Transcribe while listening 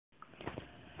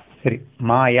சரி,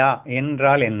 மாயா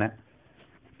என்றால் என்ன?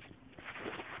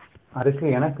 அதுக்கு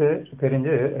எனக்கு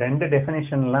தெரிஞ்சு 2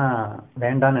 டெஃபினிஷன்லாம்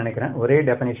வேண்டான்னு நினைக்கிறேன். ஒரே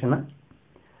டெஃபினிஷன்.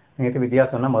 நேற்று வித்யா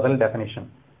சொன்ன முதல் டெஃபினிஷன்,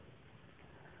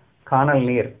 காணல்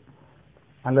நீர்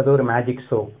அல்லது ஒரு மேஜிக்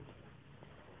சோ.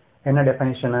 என்ன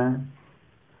டெஃபினிஷனு?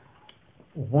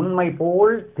 உண்மை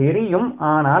போல் தெரியும்,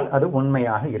 ஆனால் அது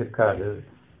உண்மையாக இருக்காது.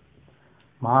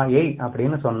 மாயை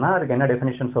அப்படின்னு சொன்னா அதுக்கு என்ன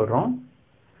டெஃபினிஷன் சொல்றோம்?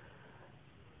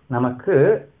 நமக்கு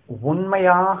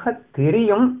உண்மையாக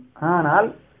தெரியும், ஆனால்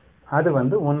அது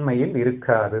உண்மையில்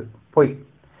இருக்காது, பொய்.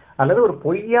 அல்லது ஒரு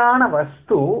பொய்யான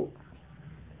வஸ்து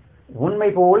உண்மை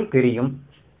போல் தெரியும்,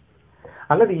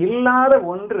 அல்லது இல்லாத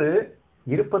ஒன்று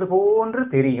இருப்பது போன்று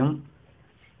தெரியும்,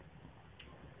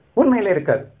 உண்மையில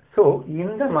இருக்காது. சோ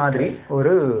இந்த மாதிரி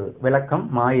ஒரு விளக்கம்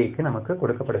மாயைக்கு நமக்கு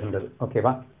கொடுக்கப்படுகின்றது.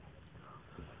 ஓகேவா?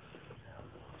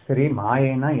 சரி,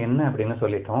 மாயைனா என்ன அப்படின்னு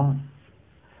சொல்லிட்டோம்.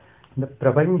 இந்த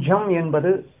பிரபஞ்சம்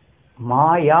என்பது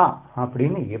மாயா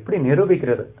அப்படின்னு எப்படி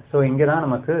நிரூபிக்கிறது? சோ இங்கதான்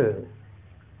நமக்கு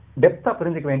டெப்தா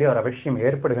புரிஞ்சுக்க வேண்டிய ஒரு அவசியம்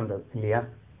ஏற்படுகின்றது, இல்லையா?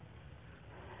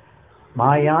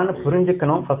 மாயான்னு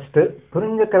புரிஞ்சுக்கணும் ஃபர்ஸ்ட்.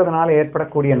 புரிஞ்சுக்கிறதுனால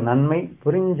ஏற்படக்கூடிய நன்மை,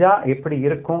 புரிஞ்சா எப்படி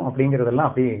இருக்கும் அப்படிங்கறதெல்லாம்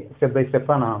அப்படி ஸ்டெப் பை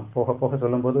ஸ்டெப்பா நான் போக போக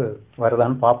சொல்லும் போது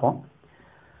வருதான்னு பார்ப்போம்.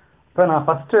 இப்ப நான்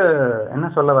ஃபர்ஸ்ட் என்ன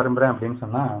சொல்ல விரும்புறேன் அப்படின்னு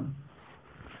சொன்னா,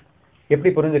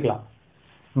 எப்படி புரிஞ்சுக்கலாம்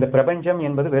இந்த பிரபஞ்சம்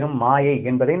என்பது வெறும் மாயை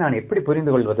என்பதை நான் எப்படி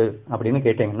புரிந்து கொள்வது அப்படின்னு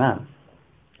கேட்டீங்கன்னா,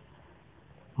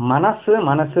 மனசு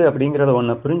மனசு அப்படிங்கறத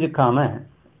ஒண்ணு புரிஞ்சுக்காம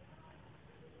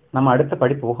நம்ம அடுத்த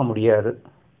படி போக முடியாது.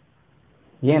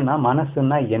 ஏன்னா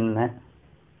மனசுன்னா என்ன?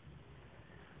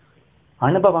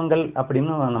 அனுபவங்கள்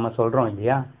அப்படின்னு நம்ம சொல்றோம்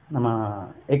இல்லையா, நம்ம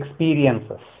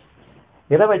எக்ஸ்பீரியன்சஸ்.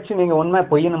 எதை வச்சு நீங்க உண்மை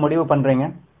பொய்ன்னு முடிவு பண்றீங்க?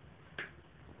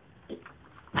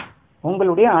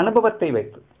 உங்களுடைய அனுபவத்தை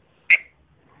வைத்து.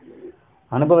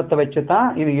 அனுபவத்தை வச்சுதான்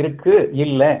இது இருக்கு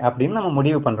இல்ல அப்படின்னு நம்ம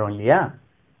முடிவு பண்றோம் இல்லையா?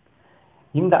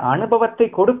 இந்த அனுபவத்தை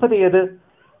கொடுப்பது எது?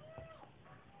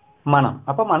 மனம்.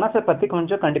 அப்ப மனசை பத்தி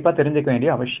கொஞ்சம் கண்டிப்பா தெரிஞ்சுக்க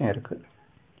வேண்டிய அவசியம் இருக்கு.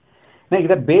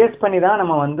 இதை பேஸ் பண்ணி தான்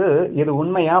நம்ம இது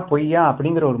உண்மையா பொய்யா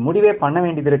அப்படிங்கிற ஒரு முடிவே பண்ண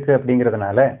வேண்டியது இருக்கு.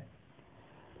 அப்படிங்கிறதுனால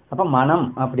அப்ப மனம்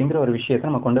அப்படிங்கிற ஒரு விஷயத்தை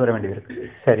நம்ம கொண்டு வர வேண்டியது இருக்கு.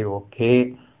 சரி, ஓகே.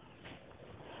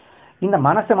 இந்த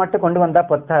மனசை மட்டும் கொண்டு வந்தா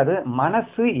பத்தாது.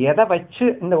 மனசு எதை வச்சு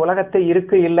இந்த உலகத்தை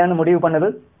இருக்கு இல்லைன்னு முடிவு பண்ணுது?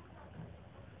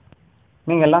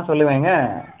 நீங்க எல்லாம் சொல்லுவீங்க,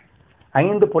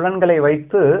 5 புலன்களை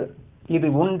வைத்து இது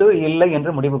உண்டு இல்லை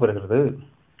என்று முடிவு பெறுகிறது.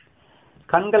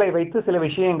 கண்களை வைத்து சில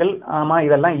விஷயங்கள் ஆமா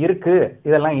இதெல்லாம் இருக்கு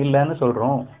இதெல்லாம் இல்லைன்னு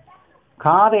சொல்றோம்.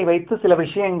 காதை வைத்து சில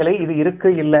விஷயங்களை இது இருக்கு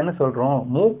இல்லைன்னு சொல்றோம்.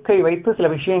 மூக்கை வைத்து சில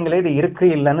விஷயங்களை இது இருக்கு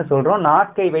இல்லைன்னு சொல்றோம்.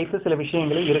 நாக்கை வைத்து சில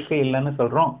விஷயங்களை இருக்கு இல்லைன்னு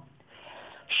சொல்றோம்.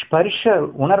 ஸ்பர்ஷ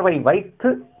உணர்வை வைத்து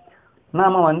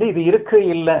நாம இது இருக்கு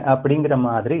இல்லை அப்படிங்கிற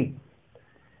மாதிரி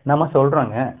நம்ம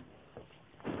சொல்றோங்க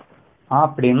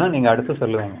அப்படின்னு நீங்க அடுத்து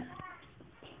சொல்லுவீங்க.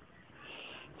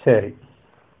 சரி,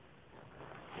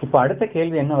 இப்ப அடுத்த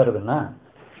கேள்வி என்ன வருதுன்னா,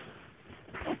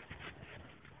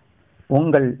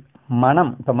 உங்கள்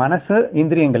மனம், இப்ப மனசு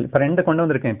இந்திரியங்கள், இப்ப 2 கொண்டு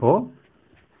வந்திருக்கேன். இப்போ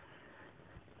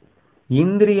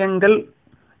இந்திரியங்கள்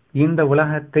இந்த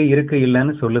உலகத்தை இருக்கு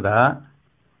இல்லைன்னு சொல்லுதா,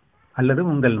 அல்லது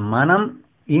உங்கள் மனம்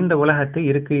இந்த உலகத்தை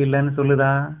இருக்கு இல்லைன்னு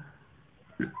சொல்லுதா?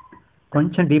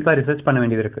 கொஞ்சம் டீப்பா ரிசர்ச் பண்ண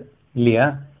வேண்டியது இருக்கு இல்லையா?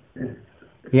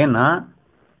 ஏன்னா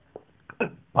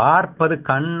பார்ப்பது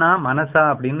கண்ணா மனசா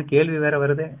அப்படின்னு கேள்வி வேற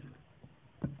வருதே.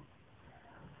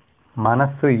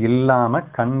 மனசு இல்லாம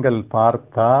கண்கள்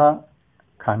பார்த்தா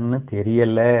கண்ணு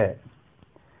தெரியல.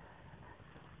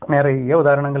 நிறைய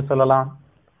உதாரணங்கள் சொல்லலாம்.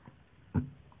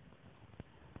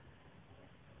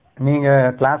 நீங்க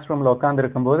கிளாஸ் ரூம்ல உட்கார்ந்து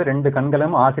இருக்கும் போது 2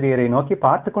 கண்களும் ஆசிரியரை நோக்கி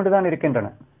பார்த்து கொண்டுதான் இருக்கின்றன.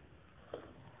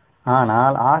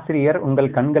 ஆனால் ஆசிரியர்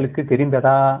உங்கள் கண்களுக்கு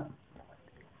தெரிந்ததா?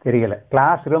 தெரியல.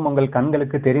 கிளாஸ் ரூம் உங்கள்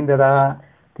கண்களுக்கு தெரிந்ததா?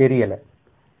 தெரியல.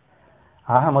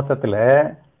 ஆக மொத்தத்துல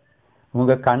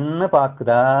உங்க கண்ணு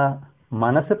பாக்குதா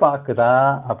மனசு பாக்குதா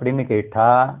அப்படின்னு கேட்டா,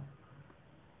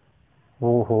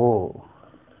 ஓஹோ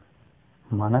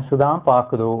மனசுதான்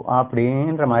பாக்குதோ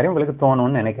அப்படின்ற மாதிரி உங்களுக்கு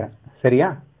தோணும்னு நினைக்கிறேன். சரியா?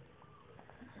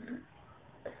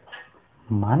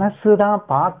 மனசுதான்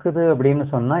பாக்குது அப்படின்னு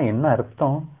சொன்னா என்ன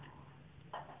அர்த்தம்?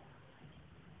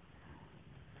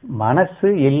 மனசு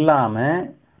இல்லாம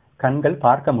கண்கள்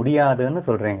பார்க்க முடியாதுன்னு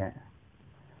சொல்றீங்க.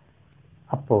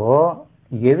 அப்போ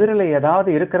எதிரில ஏதாவது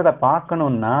இருக்கிறத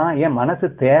பார்க்கணும்னா ஏன் மனசு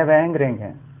தேவைங்கிறீங்க.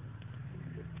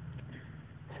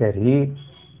 சரி,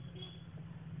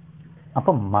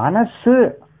 அப்ப மனசு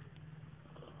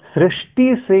சிருஷ்டி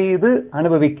செய்து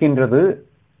அனுபவிக்கின்றது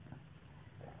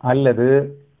அல்லது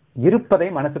இருப்பதை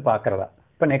மனசு பார்க்கிறதா?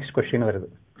 இப்ப நெக்ஸ்ட் கொஸ்டின் வருது.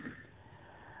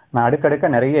 நான்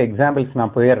அடுக்கடுக்க நிறைய எக்ஸாம்பிள்ஸ்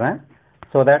நான் போயிடுறேன்.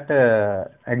 ஸோ தட்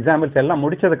எக்ஸாம்பிள்ஸ் எல்லாம்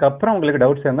முடிச்சதுக்கு அப்புறம் உங்களுக்கு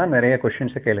டவுட்ஸ் இருந்தால் நிறைய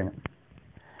கொஸ்டின்ஸை கேளுங்க.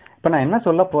 இப்ப நான் என்ன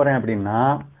சொல்ல போறேன் அப்படின்னா,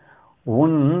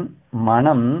 உன்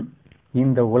மனம்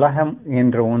இந்த உலகம்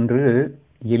என்ற ஒன்று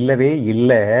இல்லவே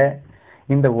இல்லை.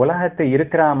 இந்த உலகத்தை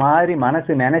இருக்கிற மாதிரி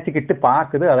மனசு நினைச்சுக்கிட்டு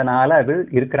பாக்குது, அதனால அது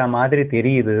இருக்கிற மாதிரி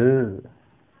தெரியுது.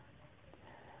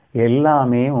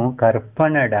 எல்லாமே உன்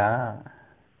கற்பனைடா.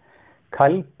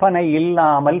 கல்பனை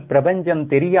இல்லாமல் பிரபஞ்சம்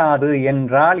தெரியாது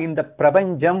என்றால் இந்த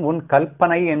பிரபஞ்சம் உன்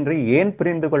கல்பனை என்று ஏன்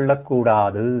புரிந்து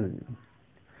கொள்ளக்கூடாது?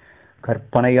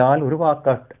 கற்பனையால்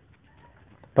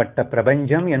உருவாக்கப்பட்ட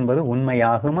பிரபஞ்சம் என்பது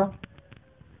உண்மையாகுமா?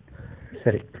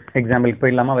 சரி, எக்ஸாம்பிள்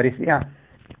போயிடலாமா வரிசையா?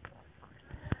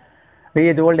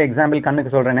 ஏஜ் ஓல்டு எக்ஸாம்பிள்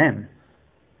கண்ணுக்கு சொல்றேனே.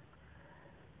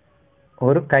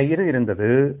 ஒரு கயிறு இருந்தது.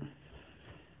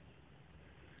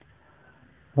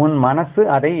 உன் மனசு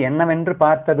அதை என்னவென்று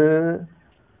பார்த்தது?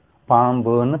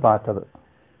 பாம்புன்னு பார்த்தது.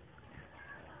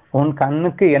 உன்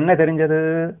கண்ணுக்கு என்ன தெரிஞ்சது?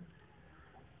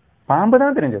 பாம்பு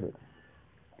தான் தெரிஞ்சது.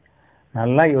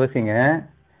 நல்லா யோசிங்க.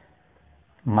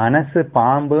 மனசு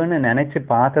பாம்புன்னு நினைச்சு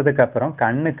பார்த்ததுக்கு அப்புறம்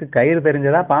கண்ணுக்கு கயிறு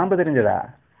தெரிஞ்சதா பாம்பு தெரிஞ்சதா?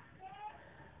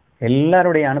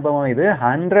 எல்லாருடைய அனுபவம் இது.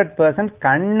 100%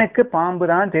 கண்ணுக்கு பாம்பு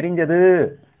தான் தெரிஞ்சது.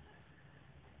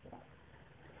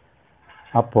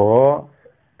 அப்போ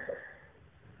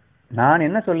நான்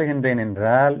என்ன சொல்லுகின்றேன்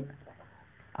என்றால்,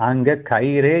 அங்க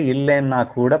கயிறே இல்லைன்னா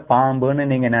கூட பாம்புன்னு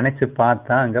நீங்க நினைச்சு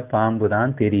பார்த்தா அங்க பாம்பு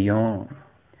தான் தெரியும்.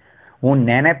 உன்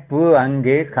நினைப்பு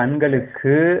அங்கே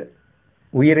கண்களுக்கு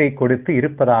உயிரை கொடுத்து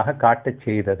இருப்பதாக காட்டச்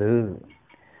செய்தது.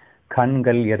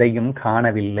 கண்கள் எதையும்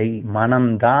காணவில்லை.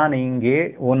 மனம்தான் இங்கே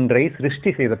ஒன்றை சிருஷ்டி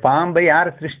செய்தது. பாம்பை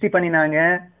யார் சிருஷ்டி பண்ணினாங்க?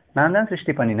 நான் தான்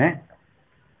சிருஷ்டி பண்ணினேன்.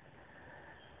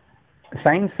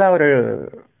 சயின்ஸா ஒரு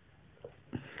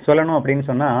சொல்லணும் அப்படின்னு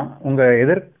சொன்னா,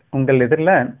 உங்கள்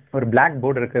எதிரில் ஒரு பிளாக்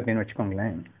போர்டு இருக்கு அப்படின்னு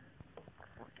வச்சுக்கோங்களேன்.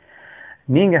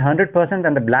 நீங்க 100%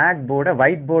 அந்த பிளாக் போர்டை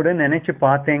ஒயிட் போர்டுன்னு நினைச்சு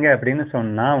பார்த்தீங்க அப்படின்னு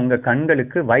சொன்னா உங்க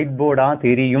கண்களுக்கு ஒயிட் போர்டா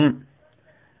தெரியும்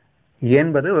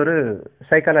என்பது ஒரு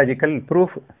சைக்காலஜிக்கல்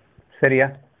ப்ரூஃப். சரியா?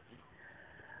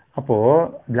 அப்போ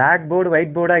பிளாக் போர்டு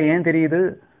ஒயிட் போர்டா ஏன் தெரியுது?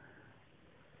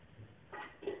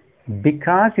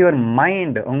 பிகாஸ் யுவர்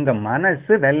மைண்ட், உங்க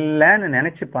மனசு வெள்ளன்னு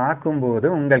நினைச்சு பார்க்கும்போது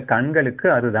உங்கள் கண்களுக்கு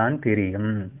அதுதான்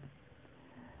தெரியும்.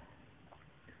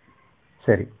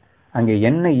 சரி, அங்க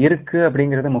என்ன இருக்கு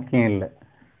அப்படிங்கிறது முக்கியம் இல்லை,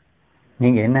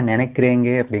 நீங்க என்ன நினைக்கிறீங்க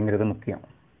அப்படிங்கிறது முக்கியம்.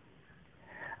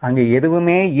 அங்க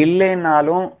எதுவுமே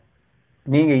இல்லைன்னாலும்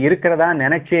நீங்க இருக்கிறதா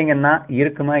நினைச்சீங்கன்னா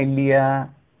இருக்குமா இல்லையா?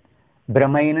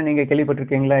 பிரமைன்னு நீங்க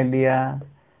கேள்விப்பட்டிருக்கீங்களா இல்லையா?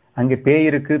 அங்க பேய்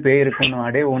இருக்கு பேய் இருக்குன்னு,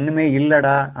 அடே ஒண்ணுமே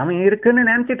இல்லடா, அவன் இருக்குன்னு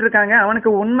நினைச்சிட்டு இருக்காங்க, அவனுக்கு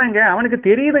உண்மைங்க, அவனுக்கு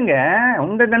தெரியுதுங்க,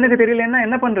 உங்க கண்ணுக்கு தெரியலன்னா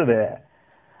என்ன பண்றது?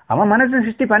 அவன் மனசு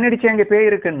சிருஷ்டி பண்ணிடுச்சு அங்க பேய்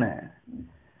இருக்குன்னு.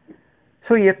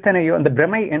 சோ எத்தனையோ அந்த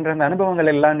பிரமை என்ற அந்த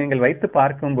அனுபவங்கள் எல்லாம் நீங்கள் வைத்து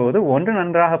பார்க்கும்போது ஒன்று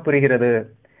நன்றாக புரிகிறது.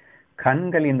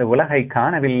 கண்கள் இந்த உலகை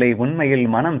காணவில்லை, உண்மையில்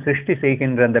மனம் சிருஷ்டி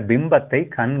செய்கின்ற அந்த பிம்பத்தை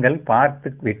கண்கள் பார்த்து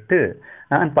விட்டு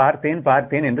நான் பார்த்தேன்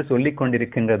பார்த்தேன் என்று சொல்லிக்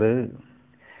கொண்டிருக்கின்றது.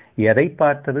 எதை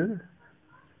பார்த்தது?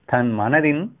 தன்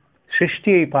மனதின்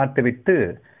சிருஷ்டியை பார்த்துவிட்டு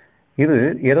இது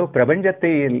ஏதோ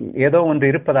பிரபஞ்சத்தில் ஏதோ ஒன்று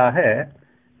இருப்பதாக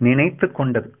நினைத்து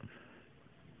கொண்டது.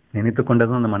 நினைத்து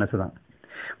கொண்டதும் அந்த மனசுதான்.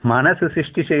 மனசு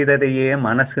சிருஷ்டி செய்ததையே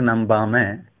மனசு நம்பாம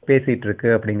பேசிட்டு இருக்கு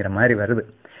அப்படிங்கிற மாதிரி வருது.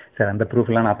 சார், அந்த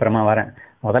ப்ரூஃப்லாம் நான் அப்புறமா வரேன்.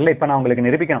 முதல்ல இப்ப நான் உங்களுக்கு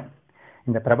நிரூபிக்கணும்.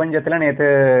 இந்த பிரபஞ்சத்துல நேற்று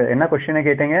என்ன கொஸ்டினை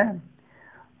கேட்டீங்க?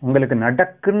 உங்களுக்கு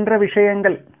நடக்கின்ற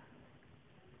விஷயங்கள்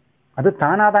அது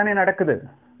தானாதானே நடக்குது,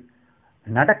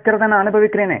 நடக்கிறத நான்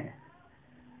அனுபவிக்கிறேனே,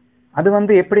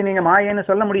 அது எப்படி நீங்க மாயேன்னு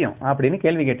சொல்ல முடியும் அப்படின்னு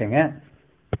கேள்வி கேட்டீங்க.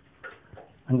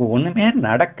 அங்க ஒண்ணுமே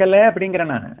நடக்கல அப்படிங்கிற,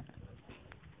 நான்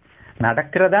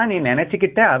நடக்கிறதா நீ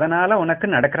நினைச்சுக்கிட்ட, அதனால உனக்கு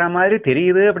நடக்கிற மாதிரி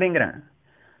தெரியுது அப்படிங்கிறேன்.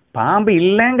 பாம்பு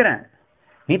இல்லைங்கிறேன்,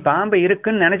 நீ பாம்பு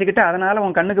இருக்குன்னு நினைச்சுக்கிட்ட, அதனால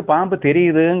உன் கண்ணுக்கு பாம்பு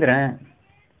தெரியுதுங்கிறேன்.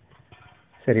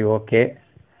 சரி, ஓகே,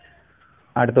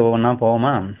 அடுத்து ஒவ்வொன்றா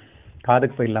போவோமா?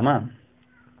 காதுக்கு போயிடலாமா?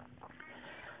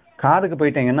 காதுக்கு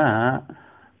போயிட்டீங்கன்னா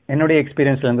என்னுடைய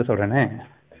எக்ஸ்பீரியன்ஸ்ல இருந்து சொல்றேனே,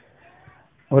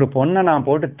 ஒரு பொண்ணை நான்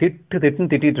போட்டு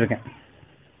திட்டுன்னு திட்டிட்டு இருக்கேன்.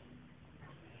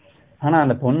 ஆனா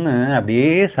அந்த பொண்ணு அப்படியே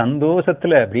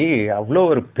சந்தோஷத்துல அப்படியே அவ்வளோ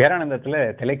ஒரு பேரானந்தத்துல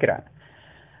திளைக்கிறான்.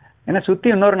 ஏன்னா சுத்தி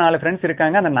இன்னொரு 4 ஃப்ரெண்ட்ஸ்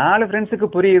இருக்காங்க. அந்த 4 ஃப்ரெண்ட்ஸுக்கு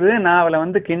புரியுது நான்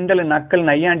அவளை கிண்டல் நக்கல்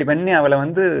நையாண்டி பண்ணி அவளை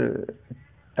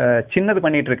சின்னது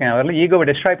பண்ணிட்டு இருக்கேன், அவளை ஈகோவை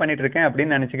டிஸ்ட்ராய் பண்ணிட்டு இருக்கேன்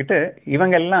அப்படின்னு நினைச்சுக்கிட்டு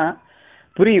இவங்க எல்லாம்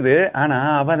புரியுது. ஆனா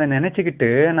அவ அதை நினைச்சுக்கிட்டு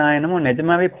நான் என்னமோ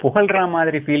நிஜமாவே புகழ்ற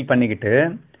மாதிரி ஃபீல் பண்ணிக்கிட்டு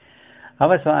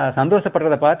அவ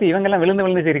சந்தோஷப்படுறத பார்த்து இவங்க எல்லாம் விழுந்து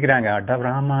விழுந்து சிரிக்கிறாங்க. அட்டா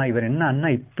ராமா, இவர் என்ன அண்ணா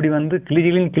இப்படி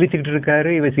கிளிஜிலின்னு கிழிச்சுக்கிட்டு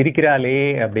இருக்காரு, இவ சிரிக்கிறாளே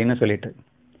அப்படின்னு சொல்லிட்டு.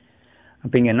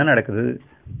 அப்ப இங்க என்ன நடக்குது?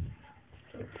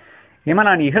 ஏமா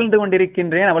நான் இகழ்ந்து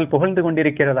கொண்டிருக்கின்றேன், அவள் புகழ்ந்து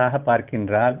கொண்டிருக்கிறதாக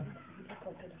பார்க்கின்றாள்.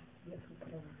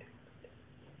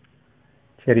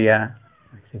 சரியா?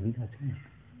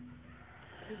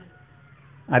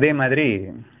 அதே மாதிரி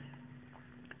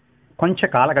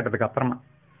கொஞ்சம் காலகட்டத்துக்கு அப்புறமா,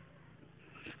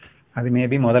 அது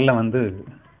மேபி முதல்ல வந்து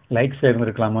லைக்ஸ்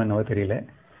இருந்திருக்கலாமோ என்னவோ தெரியல,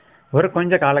 ஒரு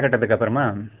கொஞ்சம் காலகட்டத்துக்கு அப்புறமா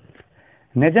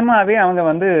நிஜமாவே அவங்க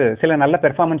வந்து சில நல்ல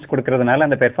பெர்ஃபார்மன்ஸ் கொடுக்கறதுனால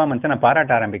அந்த பெர்ஃபார்மன்ஸை நான்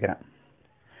பாராட்ட ஆரம்பிக்கிறேன்.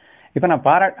 இப்போ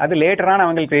நான் அது லேட்டரான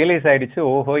அவங்களுக்கு ரியலைஸ் ஆயிடுச்சு,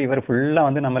 ஓஹோ இவர் ஃபுல்லாக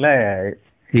வந்து நம்மளை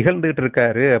இகழ்ந்துகிட்டு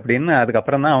இருக்காரு அப்படின்னு.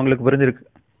 அதுக்கப்புறம் தான் அவங்களுக்கு புரிஞ்சிருக்கு.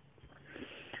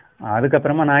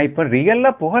 அதுக்கப்புறமா நான் இப்போ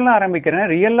ரியலாக புகழ ஆரம்பிக்கிறேன்,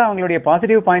 ரியலாக அவங்களுடைய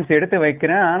பாசிட்டிவ் பாயிண்ட்ஸ் எடுத்து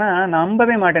வைக்கிறேன். ஆனால்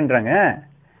நம்பவே மாட்டேன்றாங்க.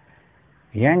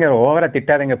 ஏங்க ஓவரா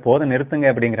திட்டாதீங்க, போதும் நிறுத்துங்க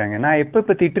அப்படிங்கிறாங்க. நான்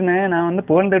இப்போ திட்டுனேன், நான் வந்து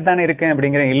புகழ்ந்துட்டு தானே இருக்கேன்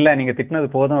அப்படிங்கிறேன். இல்லை நீங்கள் திட்டினது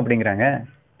போதும் அப்படிங்கிறாங்க.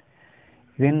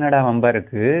 இது என்னடா வம்பா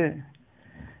இருக்கு?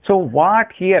 So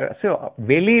what here? ஸோ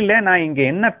வெளியில நான் இங்க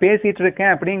என்ன பேசிட்டு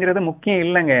இருக்கேன் அப்படிங்கிறது முக்கியம்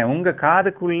இல்லைங்க. உங்க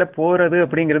காதுக்குள்ள போறது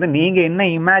அப்படிங்கிறது நீங்க என்ன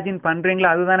இமேஜின் பண்றீங்களோ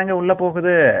அதுதானங்க உள்ள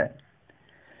போகுது.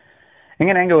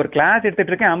 நான் இங்க ஒரு கிளாஸ்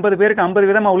எடுத்துட்டு இருக்கேன், 50 பேருக்கு 50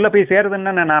 விதமா உள்ள போய்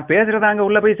சேருதுன்னா நான் பேசுறதாங்க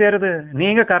உள்ள போய் சேருது,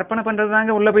 நீங்க கற்பனை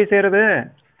பண்றதுதாங்க உள்ள போய் சேருது.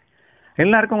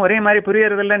 எல்லாருக்கும் ஒரே மாதிரி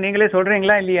புரியறது இல்லை, நீங்களே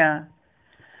சொல்றீங்களா இல்லையா?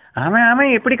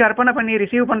 அவன் எப்படி கற்பனை பண்ணி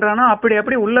ரிசீவ் பண்றானோ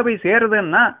அப்படி உள்ள போய்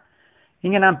சேருதுன்னா,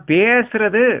 இங்க நான்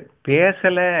பேசுறது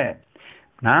பேசல,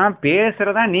 நான்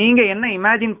பேசுறதா நீங்க என்ன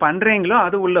இமேஜின் பண்றீங்களோ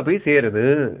அது உள்ள போய் சேருது.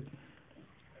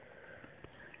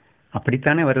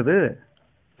 அப்படித்தானே வருது.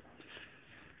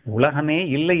 உலகமே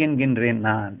இல்லை என்கின்றேன்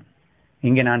நான்.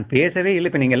 இங்க நான் பேசவே இல்லை.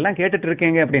 இப்ப நீங்க எல்லாம் கேட்டுட்டு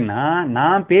இருக்கீங்க அப்படின்னா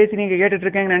நான் பேசி நீங்க கேட்டுட்டு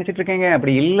இருக்கீங்க நினைச்சிட்டு இருக்கீங்க.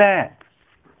 அப்படி இல்லை,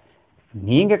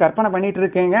 நீங்க கற்பனை பண்ணிட்டு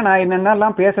இருக்கீங்க, நான்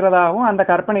என்னென்னலாம் பேசுறதாகவும் அந்த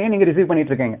கற்பனையை நீங்க ரிசீவ்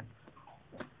பண்ணிட்டு இருக்கீங்க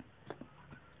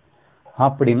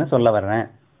அப்படின்னு சொல்ல வர்றேன்.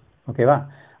 ஓகேவா?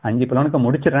 5 புலனுக்கு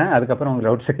முடிச்சிடறேன், அதுக்கப்புறம் உங்க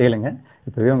டவுட்ஸை கேளுங்க.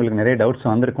 இப்போவே உங்களுக்கு நிறைய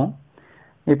டவுட்ஸ் வந்திருக்கும்.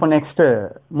 இப்போ நெக்ஸ்ட்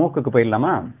மூக்குக்கு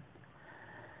போயிடலாமா?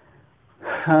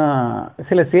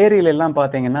 சில சேரியில எல்லாம்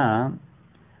பார்த்தீங்கன்னா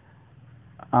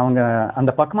அவங்க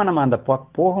அந்த பக்கமாக நம்ம அந்த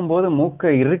போகும்போது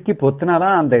மூக்கை இறுக்கி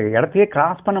பொத்துனாதான் அந்த இடத்தையே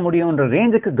கிராஸ் பண்ண முடியும்ன்ற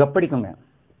ரேஞ்சுக்கு கப்படிக்குங்க.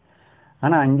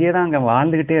 ஆனால் அங்கேயே தான் அங்கே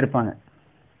வாழ்ந்துக்கிட்டே இருப்பாங்க.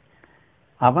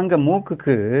 அவங்க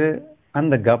மூக்குக்கு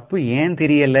அந்த கப்பு ஏன்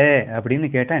தெரியல அப்படின்னு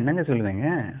கேட்டா என்னங்க சொல்லுவேங்க?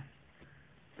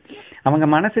 அவங்க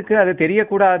மனசுக்கு அது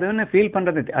தெரியக்கூடாதுன்னு ஃபீல்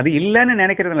பண்றது, அது இல்லைன்னு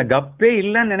நினைக்கிறதுனால, கப்பே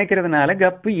இல்லைன்னு நினைக்கிறதுனால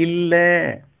கப்பு இல்லை.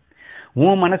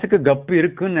 உன் மனசுக்கு கப்பு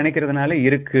இருக்குன்னு நினைக்கிறதுனால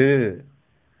இருக்கு.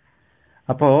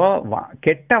 அப்போ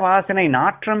கெட்ட வாசனை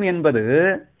நாற்றம் என்பது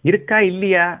இருக்கா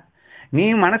இல்லையா? நீ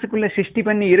மனசுக்குள்ள சிருஷ்டி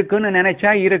பண்ணி இருக்குன்னு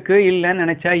நினைச்சா இருக்கு, இல்லைன்னு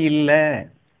நினைச்சா இல்லை.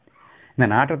 இந்த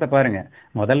நாற்றத்தை பாருங்க.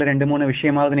 முதல்ல 2-3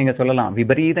 விஷயமாவது நீங்க சொல்லலாம்.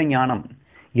 விபரீத ஞானம்,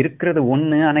 இருக்கிறது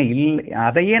ஒண்ணு ஆனா இல்லை,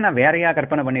 அதையே நான் வேறையா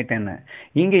கற்பனை பண்ணிட்டேன்னு.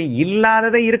 இங்க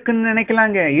இல்லாததை இருக்குன்னு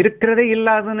நினைக்கலாங்க, இருக்கிறதே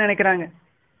இல்லாததுன்னு நினைக்கிறாங்க.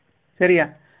 சரியா?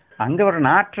 அங்க ஒரு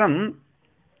நாற்றம்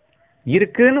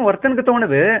இருக்குன்னு ஒருத்தனுக்கு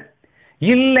தோணுது,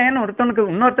 இல்லைன்னு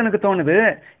இன்னொருத்தனுக்கு தோணுது.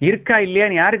 இருக்கா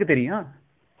இல்லையான்னு யாருக்கு தெரியும்?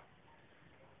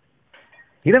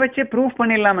 இதை வச்சே ப்ரூஃப்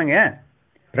பண்ணிடலாமங்க.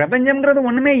 பிரபஞ்சம்ங்கிறது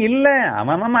ஒண்ணுமே இல்லை,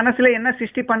 அவன் மனசுல என்ன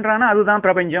சிருஷ்டி பண்றானோ அதுதான்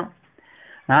பிரபஞ்சம்.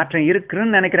 நாற்றம்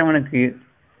இருக்குன்னு நினைக்கிறவனுக்கு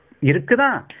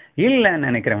இருக்குதான், இல்லைன்னு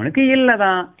நினைக்கிறவனுக்கு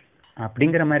இல்லைதான்.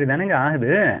 அப்படிங்கிற மாதிரி தானேங்க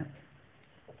ஆகுது.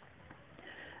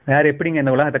 வேற எப்படிங்க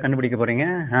இந்த உலகத்தை கண்டுபிடிக்க போறீங்க?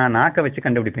 நாக்கை வச்சு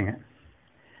கண்டுபிடிப்பீங்க.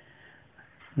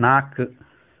 நாக்கு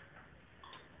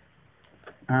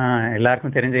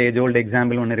எல்லாருக்கும் தெரிஞ்ச ஏஜ் ஓல்டு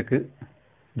எக்ஸாம்பிள் ஒன்று இருக்கு,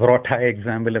 புரோட்டா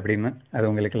எக்ஸாம்பிள் அப்படின்னு. அது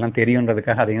உங்களுக்கு எல்லாம்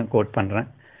தெரியுன்றதுக்காக அதையும் கோட் பண்றேன்.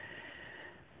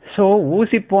 ஸோ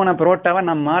ஊசி போன புரோட்டாவை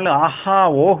நம்மால் ஆஹா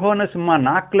ஓஹோன்னு சும்மா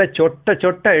நாக்கில்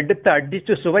சொட்ட எடுத்து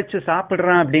அடிச்சு சுவைச்சு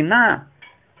சாப்பிட்றான் அப்படின்னா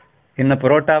என்ன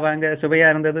புரோட்டாவாங்க சுவையா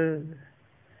இருந்தது?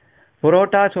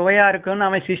 புரோட்டா சுவையா இருக்குன்னு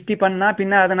அவன் சிருஷ்டி பண்ணா,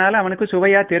 பின்ன அதனால அவனுக்கு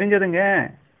சுவையா தெரிஞ்சதுங்க.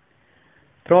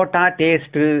 புரோட்டா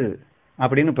டேஸ்ட்டு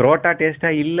அப்படின்னு புரோட்டா டேஸ்டா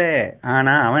இல்லை,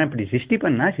 ஆனா அவன் இப்படி சிருஷ்டி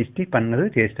பண்ணது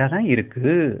டேஸ்டா தான்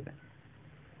இருக்கு.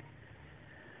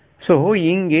 ஸோ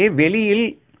இங்கே வெளியில்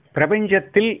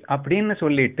பிரபஞ்சத்தில் அப்படின்னு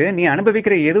சொல்லிட்டு நீ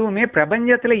அனுபவிக்கிற எதுவுமே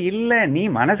பிரபஞ்சத்துல இல்ல. நீ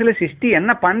மனசுல சிருஷ்டி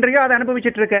என்ன பண்றியோ அதை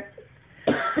அனுபவிச்சுட்டு இருக்க.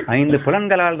 5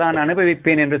 புலன்களால் தான்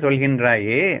அனுபவிப்பேன் என்று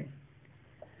சொல்கின்றாயே,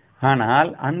 ஆனால்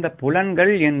அந்த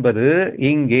புலன்கள் என்பது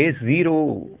இங்கே 0.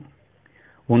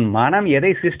 உன் மனம்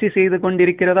எதை சிருஷ்டி செய்து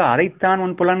கொண்டிருக்கிறதோ அதைத்தான்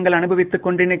உன் புலன்கள் அனுபவித்துக்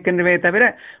கொண்டிருக்கின்றவே தவிர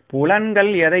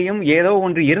புலன்கள் எதையும் ஏதோ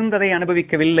ஒன்று இருந்ததை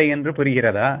அனுபவிக்கவில்லை என்று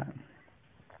புரிகிறதா?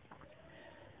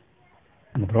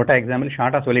 அந்த புரோட்டா எக்ஸாம்பிள்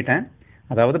ஷார்ட்டா சொல்லிட்டேன்.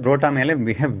 அதாவது புரோட்டா மேல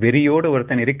மிக வெறியோடு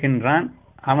ஒருத்தன் இருக்கின்றான்.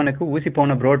 அவனுக்கு ஊசி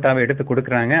போன புரோட்டாவை எடுத்து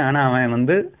கொடுக்குறாங்க. ஆனா அவன்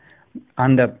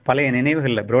அந்த பழைய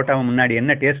நினைவுகள்ல புரோட்டாவை முன்னாடி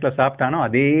என்ன டேஸ்ட்ல சாப்பிட்டானோ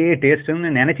அதே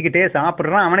டேஸ்ட்னு நினைச்சுக்கிட்டே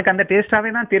சாப்பிட்றான். அவனுக்கு அந்த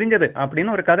டேஸ்டாவே தான் தெரிஞ்சது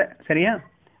அப்படின்னு ஒரு கதை. சரியா?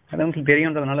 அது உங்களுக்கு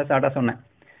தெரியுன்றதுனால ஷார்ட்டா சொன்னேன்.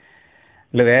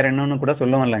 இல்லை வேற என்னன்னு கூட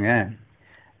சொல்லுவோம் இல்லைங்க.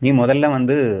 நீ முதல்ல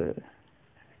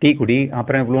டீ குடி,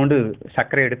 அப்புறம் இவ்வளோண்டு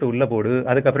சர்க்கரை எடுத்து உள்ள போடு,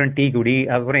 அதுக்கப்புறம் டீ குடி,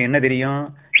 அதுக்கப்புறம் என்ன தெரியும்?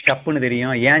 சப்புன்னு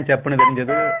தெரியும். ஏன் சப்புன்னு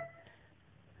தெரிஞ்சது?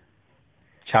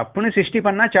 சப்புன்னு சிருஷ்டி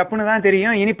பண்ணா சப்புன்னு தான்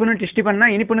தெரியும், இனிப்புன்னு சிருஷ்டி பண்ணா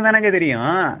இனிப்புன்னு தானங்க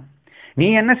தெரியும். நீ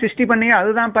என்ன சிருஷ்டி பண்ணியோ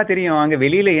அதுதான்ப்பா தெரியும், அங்க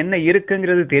வெளியில என்ன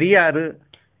இருக்குங்கிறது தெரியாது.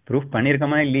 ப்ரூஃப்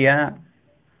பண்ணிருக்கமா இல்லையா?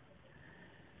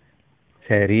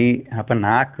 சரி, அப்ப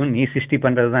நாக்கும் நீ சிருஷ்டி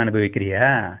பண்றதுதான் அனுபவிக்கிறியா?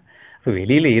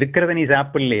 வெளியில இருக்கிறத நீ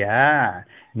சாப்பிடலையா?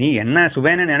 நீ என்ன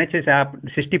சுவைன்னு நினைச்சு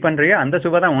சிருஷ்டி பண்றியோ அந்த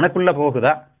சுவைதான் உனக்குள்ள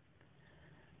போகுதா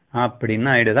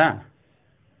அப்படின்னு ஆயிடுதா?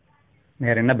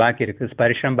 வேற என்ன பாக்கி இருக்கு?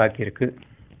 ஸ்பர்ஷம் பாக்கி இருக்கு.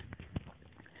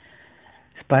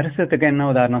 ஸ்பர்சத்துக்கு என்ன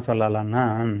உதாரணம் சொல்லலாம்னா,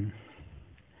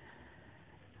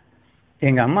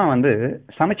 எங்க அம்மா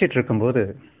சமைச்சிட்டு இருக்கும்போது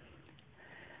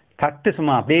தட்டு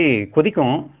சும்மா அப்படியே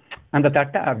கொதிக்கும், அந்த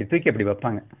தட்டை அப்படி தூக்கி அப்படி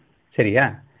வைப்பாங்க. சரியா?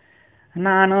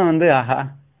 நானும் ஆஹா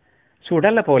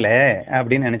சுடலை போல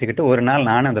அப்படின்னு நினைச்சுக்கிட்டு ஒரு நாள்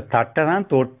நானும் அந்த தட்டை தான்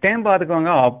தொட்டேன்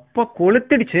பார்த்துக்கோங்க, அப்ப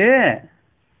கொளுத்திடுச்சு.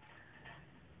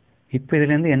 இப்ப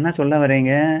இதுல இருந்து என்ன சொல்ல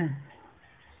வரீங்க?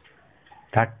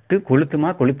 தட்டு கொளுத்துமா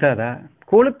கொளுத்தாதா?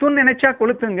 கொளுத்துன்னு நினைச்சா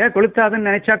கொளுத்துங்க, கொளுத்தாதுன்னு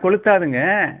நினைச்சா கொளுத்தாதுங்க.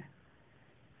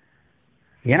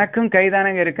 எனக்கும்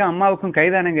கைதானங்க இருக்கு, அம்மாவுக்கும்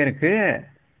கைதானங்க இருக்கு.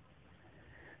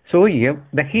 ஸோ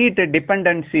த ஹீட்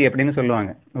டிபெண்டன்சி அப்படின்னு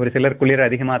சொல்லுவாங்க. ஒரு சிலர் குளிர்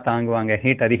அதிகமா தாங்குவாங்க,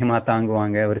 ஹீட் அதிகமா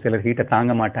தாங்குவாங்க, ஒரு சிலர் ஹீட்டை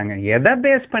தாங்க மாட்டாங்க. எதை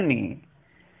பேஸ் பண்ணி?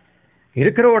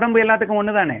 இருக்கிற உடம்பு எல்லாத்துக்கும்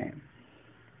ஒண்ணுதானே.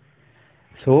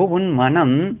 ஸோ உன்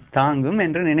மனம் தாங்கும்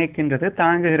என்று நினைக்கின்றது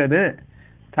தாங்குகிறது,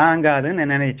 தாங்காதுன்னு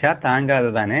நினைச்சா தாங்காது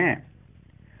தானே.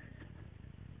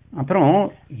 அப்புறம்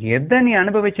எதை நீ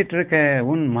அனுபவிச்சுட்டு இருக்க?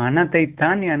 உன் மனத்தை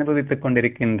தான் நீ அனுபவித்துக்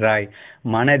கொண்டிருக்கின்றாய்,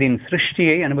 மனதின்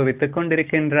சிருஷ்டியை அனுபவித்துக்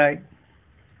கொண்டிருக்கின்றாய்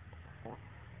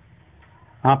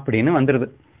அப்படின்னு வந்துருது.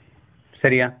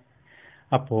 சரியா?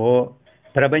 அப்போ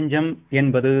பிரபஞ்சம்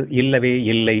என்பது இல்லவே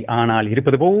இல்லை, ஆனால்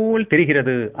இருப்பது போல்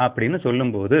தெரிகிறது அப்படின்னு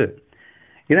சொல்லும்போது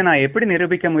இதை நான் எப்படி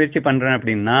நிரூபிக்க முயற்சி பண்றேன்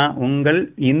அப்படின்னா, உங்கள்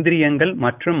இந்திரியங்கள்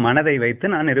மற்றும் மனதை வைத்து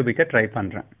நான் நிரூபிக்க ட்ரை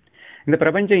பண்றேன். இந்த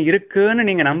பிரபஞ்சம் இருக்குன்னு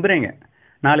நீங்க நம்புறீங்க,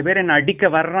 4 பேர் என்ன அடிக்க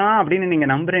வர்றான் அப்படின்னு நீங்க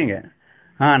நம்புறீங்க.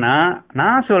 ஆனா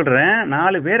நான் சொல்றேன்,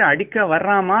 4 பேர் அடிக்க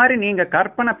வர்ற மாதிரி நீங்க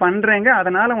கற்பனை பண்றீங்க,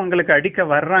 அதனால உங்களுக்கு அடிக்க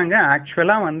வர்றாங்க.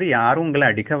 ஆக்சுவலா யாரும் உங்களை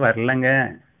அடிக்க வரலங்க.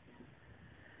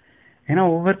 ஏன்னா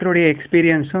ஒவ்வொருத்தருடைய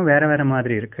எக்ஸ்பீரியன்ஸும் வேற வேற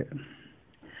மாதிரி இருக்கு.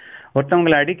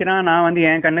 ஒருத்தவங்களை அடிக்கிறான், நான்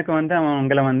என் கண்ணுக்கு அவன்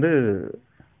உங்களை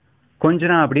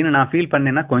கொஞ்சம் அப்படின்னு நான் ஃபீல்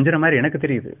பண்ணேன்னா கொஞ்சம் மாதிரி எனக்கு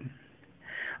தெரியுது.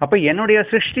 அப்ப என்னுடைய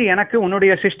சிருஷ்டி எனக்கு,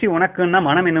 உன்னுடைய சிருஷ்டி உனக்குன்னா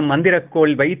மனம் என்னும்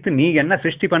மந்திரக்கோள் வைத்து நீ என்ன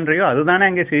சிருஷ்டி பண்றியோ அதுதானே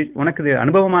அங்கே உனக்கு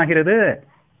அனுபவமாகிறது.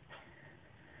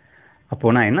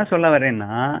 அப்போ நான் என்ன சொல்ல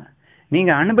வரேன்னா,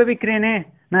 நீங்க அனுபவிக்கிறேனே,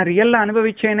 நான் ரியலா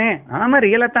அனுபவிச்சேனே. ஆமா,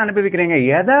 ரியலத்தான் அனுபவிக்கிறீங்க.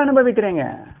 எதை அனுபவிக்கிறீங்க?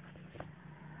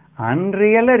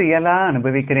 அன்ரியல ரியலா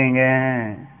அனுபவிக்கிறீங்க.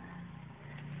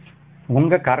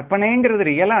 உங்க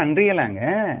கற்பனைங்கிறது ரியலா அன்ரியலாங்க?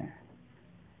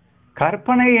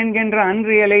 கற்பனை என்கின்ற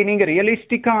அன்ரியலை நீங்க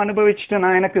ரியலிஸ்டிக்கா அனுபவிச்சுட்டு,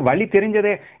 நான் எனக்கு வலி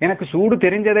தெரிஞ்சதே, எனக்கு சூடு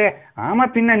தெரிஞ்சதே. ஆமா,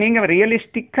 பின்ன நீங்க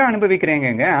ரியலிஸ்டிக்கா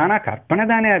அனுபவிக்கிறீங்க. ஆனா கற்பனை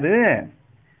தானே அது.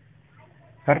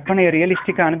 கற்பனையை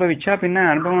ரியலிஸ்டிக்கா அனுபவிச்சா பின்ன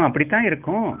அனுபவம் அப்படித்தான்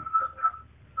இருக்கும்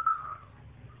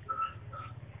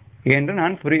என்று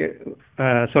நான்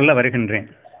சொல்ல வருகின்றேன்.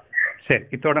 சரி,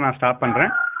 இதோட நான் ஸ்டாப்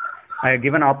பண்றேன். I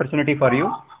give an opportunity for you.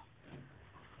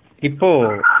 இப்போ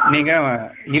நீங்க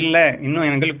இல்ல இன்னும்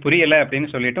எங்களுக்கு புரியல அப்படின்னு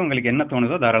சொல்லிட்டு உங்களுக்கு என்ன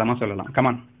தோணுதோ தாராளமா சொல்லலாம்.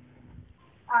 கமான்.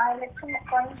 எனக்கு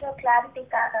கொஞ்சம்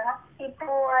கிளாரிட்டிக்காக,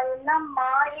 இப்போ அதெல்லாம்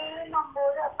மாயேன்னும்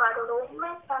போது அப்ப அதோட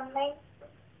உண்மை தன்மை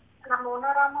நம்ம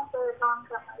உணராம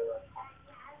போயிடலான்ற மாதிரி.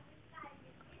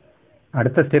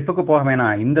 அடுத்த ஸ்டெப்புக்கு போக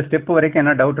வேணாம். இந்த ஸ்டெப் வரைக்கும்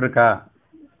என்ன டவுட் இருக்கா?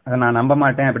 அதை நான் நம்ப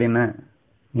மாட்டேன் அப்படின்னு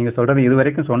நீங்க சொல்றது இது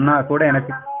வரைக்கும் சொன்னா கூட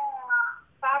எனக்கு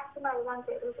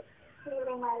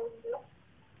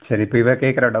சரி. இப்ப இவ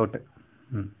கேக்குற டவுட்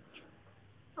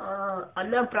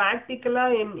அண்ணா, பிராக்டிக்கலா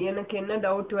எனக்கு என்ன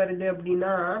டவுட் வருது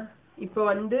அப்படின்னா, இப்ப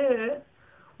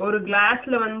ஒரு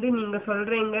கிளாஸ்ல நீங்க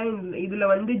சொல்றீங்க இதுல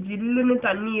ஜில்லுன்னு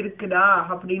தண்ணி இருக்குதா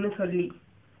அப்படின்னு சொல்லி.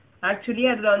 ஆக்சுவலி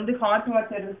அதுல ஹாட்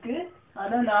வாட்டர் இருக்கு,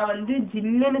 ஆனா நான்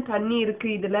ஜில்லுன்னு தண்ணி இருக்கு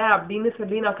இதுல அப்படின்னு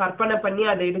சொல்லி நான் கற்பனை பண்ணி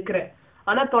அதை எடுக்கிறேன்.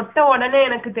 ஆனா தொட்ட உடனே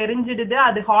எனக்கு தெரிஞ்சிடுது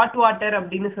அது ஹாட் வாட்டர்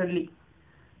அப்படின்னு சொல்லி.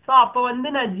 ஸோ அப்போ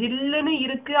நான் ஜில்லுன்னு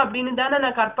இருக்கு அப்படின்னு தானே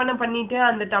நான் கற்பனை பண்ணிட்டேன்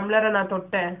அந்த டம்ளரை நான்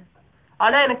தொட்டேன்.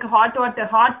 ஆனா எனக்கு ஹாட்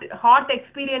வாட்டர் ஹாட்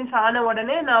எக்ஸ்பீரியன்ஸ் ஆன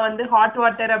உடனே நான் ஹாட்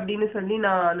வாட்டர் அப்படின்னு சொல்லி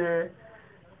நான்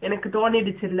எனக்கு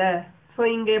தோணிடுச்சு இல்ல. ஸோ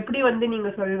இங்க எப்படி நீங்க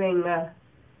சொல்வீங்க?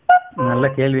 நல்ல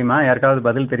கேள்விமா. யாருக்காவது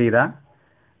பதில் தெரியுதா?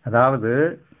 அதாவது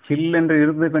சில் என்று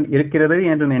இருக்கிறது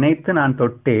என்று நினைத்து நான்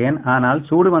தொட்டேன், ஆனால்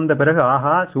சூடு வந்த பிறகு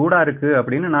ஆஹா சூடா இருக்கு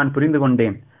அப்படின்னு நான் புரிந்து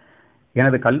கொண்டேன்.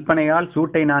 எனது கல்பனையால்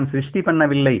சூட்டை நான் சிருஷ்டி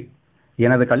பண்ணவில்லை,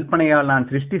 எனது கல்பனையால் நான்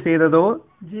சிருஷ்டி செய்ததோ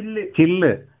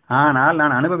சில்லு, ஆனால்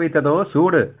நான் அனுபவித்ததோ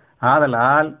சூடு.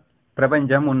 ஆதலால்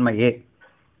பிரபஞ்சம் உண்மையே.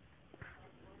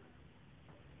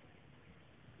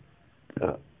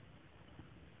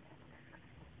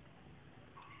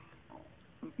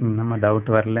 நம்ம டவுட்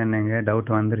வரல என்னங்க, டவுட்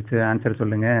வந்துருச்சு, ஆன்சர்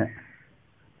சொல்லுங்க.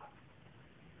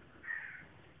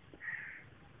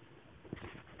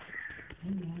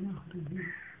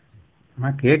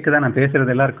 கேக்குதா நான்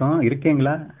பேசுறது எல்லாருக்கும்?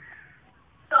 இருக்கீங்களா?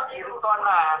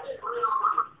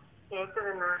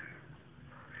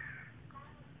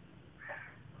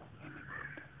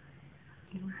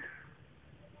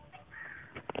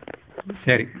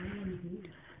 சரி,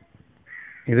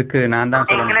 இதுக்கு நான் தான்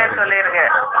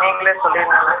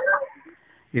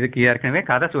இதுக்கு ஏற்கனவே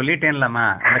கதை சொல்லிட்டேன்லம்மா.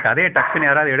 அந்த கதையை டக்குன்னு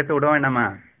யாராவது எடுத்து விட வேண்டாமா?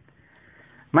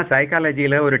 அம்மா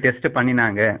சைக்காலஜியில் ஒரு டெஸ்ட்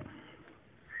பண்ணினாங்க.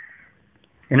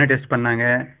 என்ன டெஸ்ட் பண்ணாங்க?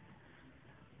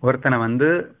 ஒருத்தனை வந்து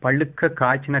பழுக்க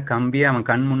காய்ச்சின கம்பியை அவன்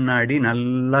கண் முன்னாடி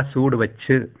நல்லா சூடு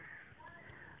வச்சு,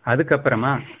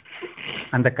 அதுக்கப்புறமா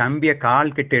அந்த கம்பியை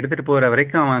கால் கிட்ட எடுத்துட்டு போற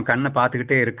வரைக்கும் அவன் கண்ணை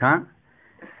பார்த்துக்கிட்டே இருக்கான்.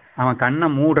 அவன் கண்ணை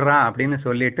மூடுறான் அப்படின்னு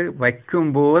சொல்லிட்டு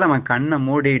வைக்கும்போது அவன் கண்ணை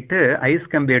மூடிட்டு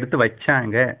ஐஸ் கம்பி எடுத்து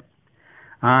வச்சாங்க.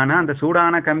 ஆனா அந்த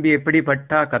சூடான கம்பி எப்படி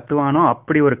பட்டா கத்துவானோ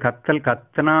அப்படி ஒரு கத்தல்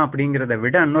கத்தனா. அப்படிங்கிறத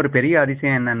விட இன்னொரு பெரிய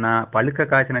அதிசயம் என்னன்னா, பழுக்க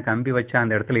காய்ச்சின கம்பி வச்சா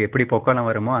அந்த இடத்துல எப்படி பொக்கலம்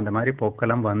வருமோ அந்த மாதிரி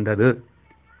பொக்கலம் வந்தது.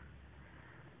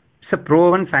 இட்ஸ்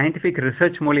ப்ரோவன் சயின்டிபிக்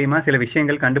ரிசர்ச் மூலியமா சில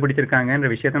விஷயங்கள்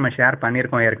கண்டுபிடிச்சிருக்காங்கன்ற விஷயத்த நம்ம ஷேர்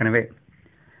பண்ணியிருக்கோம் ஏற்கனவே.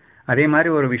 அதே மாதிரி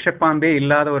ஒரு விஷப்பாம்பே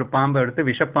இல்லாத ஒரு பாம்பை எடுத்து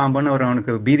விஷப்பாம்புன்னு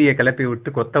அவனுக்கு பீதியை கிளப்பி விட்டு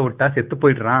கொத்த விட்டா செத்து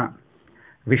போயிடுறான்.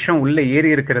 விஷம் உள்ள ஏறி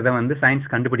இருக்கிறத வந்து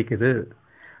சயின்ஸ் கண்டுபிடிக்குது.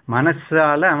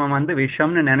 மனசால அவன் வந்து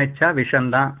விஷம்னு நினைச்சா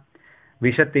விஷம்தான்,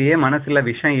 விஷத்தையே மனசுல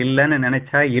விஷம் இல்லைன்னு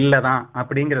நினைச்சா இல்லதான்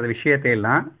அப்படிங்கிற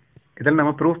விஷயத்தையெல்லாம் இதில்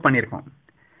நம்ம ப்ரூவ் பண்ணியிருக்கோம்.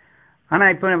 ஆனா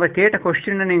இப்போ நம்ம கேட்ட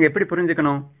கொஸ்டின் நீங்க எப்படி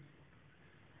புரிஞ்சுக்கணும்?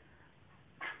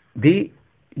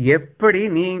 எப்படி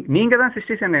நீங்க தான்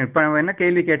சிருஷ்டி செஞ்ச. இப்ப என்ன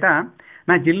கேள்வி கேட்டா,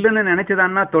 நான் ஜில்லுன்னு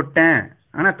நினைச்சுதான்னா தொட்டேன்,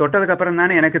 ஆனா தொட்டதுக்கு அப்புறம்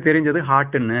தானே எனக்கு தெரிஞ்சது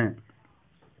ஹாட்டுன்னு.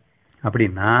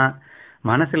 அப்படின்னா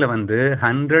மனசுல வந்து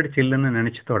 100 சில்லுன்னு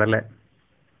நினைச்சு தொடல.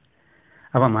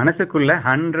 அவன் மனசுக்குள்ள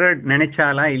 100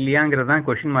 நினைச்சாலா இல்லையாங்கிறது தான்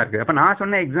கொஸ்டின் மார்க். அப்ப நான்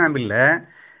சொன்ன எக்ஸாம்பிள்ல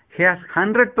he has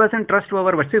 100% ட்ரஸ்ட்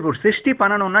ஓவர் வச்சு ஒரு சிருஷ்டி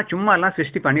பண்ணணும்னா சும்மா எல்லாம்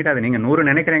சிருஷ்டி பண்ணிட்டாது. நீங்க 100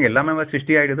 நினைக்கிறீங்க எல்லாமே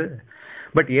சிருஷ்டி ஆயிடுது.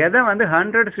 பட் எதை வந்து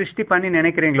 100 சிருஷ்டி பண்ணி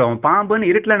நினைக்கிறீங்களோ, அவன் பாம்புன்னு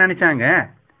இருட்டுல நினைச்சாங்க.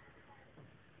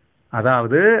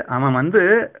 அதாவது அவன் வந்து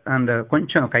அந்த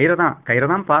கொஞ்சம் கயிறை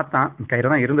தான் பார்த்தான், கயிறை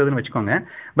தான் இருந்ததுன்னு வச்சுக்கோங்க.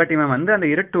 பட் இவன் வந்து அந்த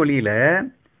இருட்டு ஒளியில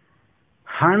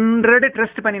 100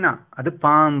 ட்ரஸ்ட் பண்ணினான் அது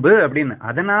பாம்பு அப்படின்னு.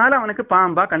 அதனால அவனுக்கு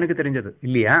பாம்பா கண்ணுக்கு தெரிஞ்சது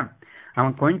இல்லையா?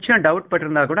 அவன் கொஞ்சம் டவுட்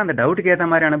பட்டிருந்தா கூட அந்த டவுட்டுக்கு ஏற்ற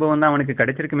மாதிரி அனுபவம் தான் அவனுக்கு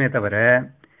கிடைச்சிருக்குமே தவிர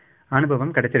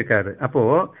அனுபவம் கிடைச்சிருக்காது. அப்போ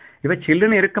இவ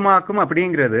சில்லுன்னு இருக்குமாக்கும்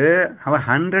அப்படிங்கிறது அவன்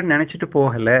 100 நினைச்சிட்டு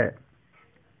போகல.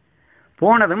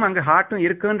 போனதும் அங்க ஹார்ட்டும்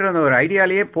இருக்குன்ற ஒரு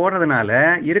ஐடியாலேயே போறதுனால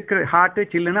இருக்கிற ஹார்ட்டு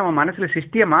சில்லுன்னு அவன் மனசுல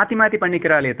சிருஷ்டியை மாத்தி மாத்தி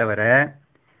பண்ணிக்கிறாளே தவிர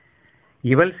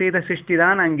இவள் செய்த சிருஷ்டி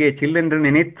தான் அங்கே சில்லென்று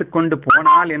நினைத்து கொண்டு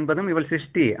போனாள் என்பதும் இவள்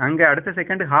சிருஷ்டி, அங்க அடுத்த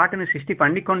செகண்ட் ஹார்ட்னு சிருஷ்டி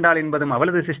பண்ணி கொண்டாள் என்பதும்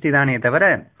அவளது சிருஷ்டி தானே தவிர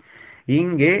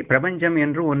இங்கே பிரபஞ்சம்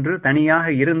என்று ஒன்று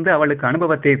தனியாக இருந்து அவளுக்கு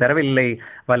அனுபவத்தை தரவில்லை.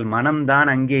 அவள்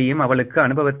மனம்தான் அங்கேயும் அவளுக்கு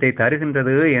அனுபவத்தை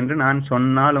தருகின்றது என்று நான்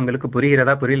சொன்னால் உங்களுக்கு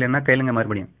புரிகிறதா? புரியலன்னா கேளுங்க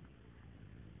மறுபடியும்.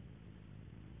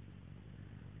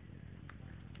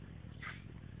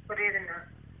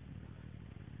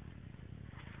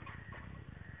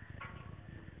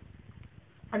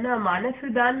 ஆனா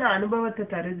மனசுதான் அனுபவத்தை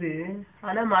தருது.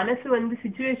 ஆனா மனசு வந்து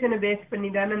சிச்சுவேஷனை பேஸ் பண்ணி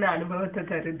தானே அனுபவத்தை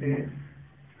தருது.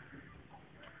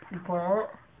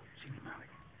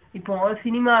 இப்போ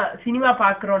சினிமா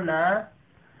பாக்குறோம்னா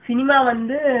சினிமா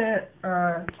வந்து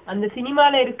அந்த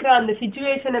சினிமால இருக்கிற அந்த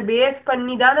சிச்சுவேஷனை பேஸ்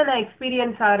பண்ணி தானே நான்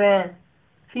எக்ஸ்பீரியன்ஸ் ஆறேன்.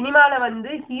 சினிமால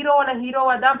வந்து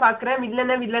ஹீரோவா தான் பாக்குறேன்,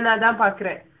 வில்லனா தான்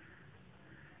பாக்குறேன்.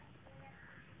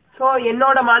 சோ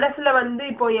என்னோட மனசுல வந்து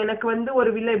இப்போ எனக்கு வந்து ஒரு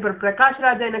இப்ப பிரகாஷ்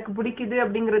ராஜா எனக்கு பிடிக்குது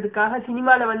அப்படிங்கிறதுக்காக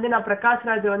சினிமால வந்து நான் பிரகாஷ்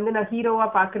ராஜா வந்து நான் ஹீரோவா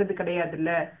பாக்குறது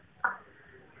கிடையாதுல்ல.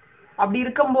 அப்படி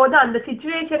இருக்கும்போது அந்த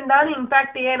சிச்சுவேஷன் தான்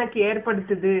இம்பாக்டையே எனக்கு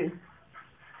ஏற்படுத்துது.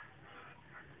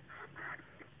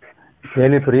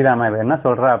 கேள்வி புரியுதாமா? இவ என்ன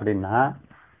சொல்றா அப்படின்னா,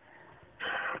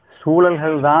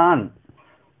 சூழல்கள் தான்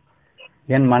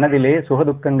என் மனதிலே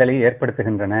சுகதுக்கங்களை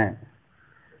ஏற்படுத்துகின்றன,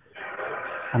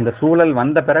 அந்த சூழல்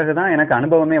வந்த பிறகுதான் எனக்கு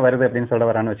அனுபவமே வருது அப்படின்னு சொல்ல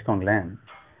வரான்னு வச்சுக்கோங்களேன்.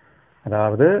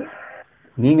 அதாவது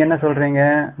நீங்க என்ன சொல்றீங்க,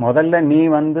 முதல்ல நீ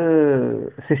வந்து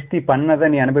சிருஷ்டி பண்ணதை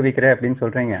நீ அனுபவிக்கிற அப்படின்னு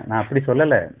சொல்றீங்க. நான் அப்படி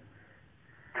சொல்லல.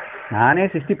 நானே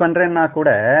சிருஷ்டி பண்றேன்னா கூட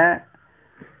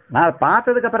நான்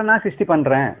பார்த்ததுக்கு அப்புறம் தான் சிருஷ்டி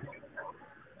பண்றேன்,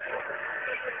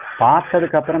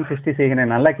 பார்த்ததுக்கு அப்புறம் சிருஷ்டி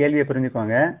செய்கிறேன். நல்லா கேள்வியை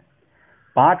புரிஞ்சுக்கோங்க.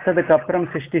 பார்த்ததுக்கு அப்புறம்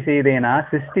சிருஷ்டி செய்தேனா,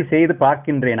 சிருஷ்டி செய்து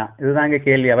பார்க்கின்றேனா? இதுதாங்க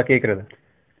கேள்வி அவ கேட்கறது.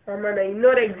 ஆமா, நான்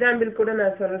இன்னொரு எக்ஸாம்பிள் கூட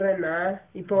நான் சொல்றேன்னா,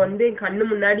 இப்போ வந்து என் கண்ணு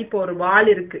முன்னாடி இப்போ ஒரு பால்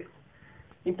இருக்கு.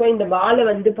 இப்போ இந்த பாலை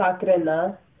வந்து பாக்குறேன்னா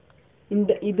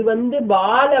இது வந்து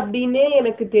பால் அப்படின்னே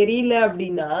எனக்கு தெரியல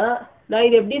அப்படின்னா நான்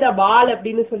இது எப்படி நான் பால்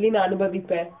அப்படின்னு சொல்லி நான்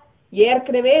அனுபவிப்பேன்?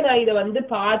 ஏற்கனவே நான் இதை வந்து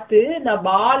பார்த்து நான்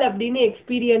பால் அப்படின்னு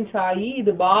எக்ஸ்பீரியன்ஸ் ஆகி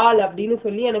இது பால் அப்படின்னு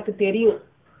சொல்லி எனக்கு தெரியும்.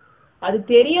 அது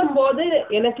தெரியும் போது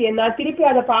எனக்கு நான் திருப்பி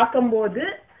அதை பார்க்கும் போது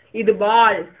இது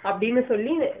பால் அப்படின்னு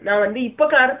சொல்லி நான் வந்து இப்ப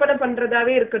கற்பனை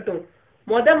பண்றதாவே இருக்கட்டும்,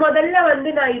 முதல்ல வந்து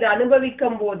நான் இதை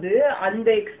அனுபவிக்கும் போது அந்த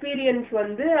எக்ஸ்பீரியன்ஸ்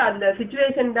வந்து அந்த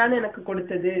சிச்சுவேஷன் தான் எனக்கு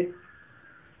கொடுத்தது.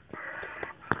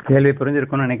 கேள்வி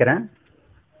புரிஞ்சிருக்கும்னு நினைக்கிறேன்.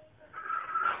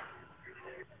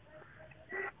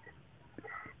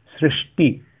 சிருஷ்டி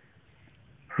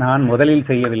நான் முதலில்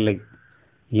செய்யவில்லை.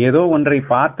 ஏதோ ஒன்றை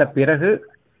பார்த்த பிறகு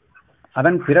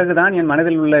அதன் பிறகுதான் என்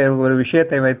மனதில் உள்ள ஒரு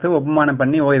விஷயத்தை வைத்து உபமானம்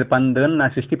பண்ணி இது பந்துன்னு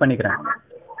நான் சிருஷ்டி பண்ணிக்கிறேன்.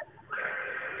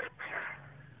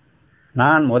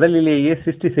 நான் முதலிலேயே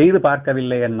சிருஷ்டி செய்து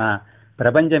பார்க்கவில்லை அண்ணா.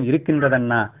 பிரபஞ்சம்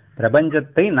இருக்கின்றதண்ணா.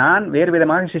 பிரபஞ்சத்தை நான் வேறு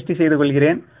விதமாக சிருஷ்டி செய்து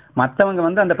கொள்கிறேன். மற்றவங்க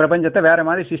வந்து அந்த பிரபஞ்சத்தை வேற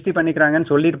மாதிரி சிருஷ்டி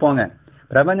பண்ணிக்கிறாங்கன்னு சொல்லிட்டு போங்க.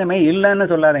 பிரபஞ்சமே இல்லைன்னு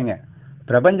சொல்லாதீங்க.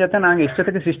 பிரபஞ்சத்தை நாங்கள்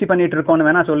இஷ்டத்துக்கு சிருஷ்டி பண்ணிட்டு இருக்கோம்னு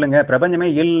வேணா சொல்லுங்க. பிரபஞ்சமே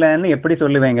இல்லைன்னு எப்படி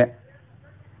சொல்லுவேங்க?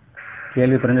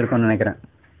 கேள்வி புரிஞ்சிருக்கோம்னு நினைக்கிறேன்.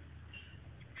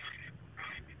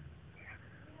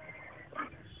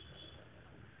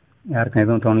 யாருக்கும்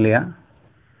எதுவும் தோணலையா?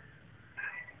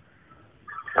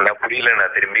 புரியல,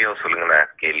 திரும்பியும் சொல்லுங்க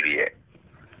கேள்வியை.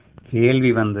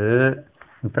 கேள்வி வந்து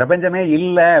பிரபஞ்சமே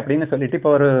இல்லை அப்படின்னு சொல்லிட்டு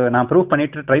இப்போ ஒரு நான் ப்ரூவ்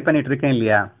பண்ணிட்டு ட்ரை பண்ணிட்டு இருக்கேன்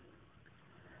இல்லையா?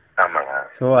 ஆமாங்க.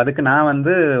 ஸோ அதுக்கு நான்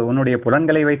வந்து உன்னுடைய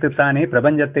புலன்களை வைத்துத்தானே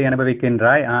பிரபஞ்சத்தை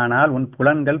அனுபவிக்கின்றாய். ஆனால் உன்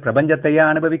புலன்கள் பிரபஞ்சத்தையே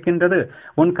அனுபவிக்கின்றது,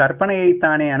 உன்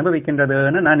கற்பனையைத்தானே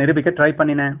அனுபவிக்கின்றதுன்னு நான் நிரூபிக்க ட்ரை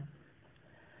பண்ணினேன்.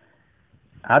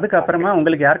 அதுக்கப்புறமா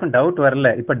உங்களுக்கு யாருக்கும் டவுட் வரல.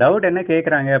 இப்போ டவுட் என்ன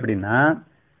கேட்குறாங்க அப்படின்னா,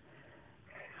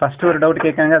 ஃபர்ஸ்ட் ஒரு டவுட்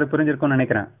கேட்காங்க, அது புரிஞ்சிருக்கும்னு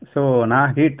நினைக்கிறேன். ஸோ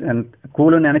நான்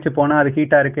கூலுன்னு நினச்சி போனால் அது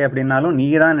ஹீட்டாக இருக்கு அப்படின்னாலும் நீ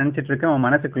தான் நினச்சிட்டு இருக்க, உன்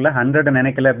மனசுக்குள்ள 100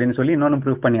 நினைக்கல அப்படின்னு சொல்லி இன்னொன்று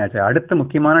ப்ரூவ் பண்ணியாச்சு. அடுத்த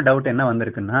முக்கியமான டவுட் என்ன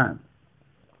வந்திருக்குன்னா,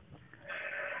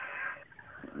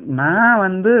 நான்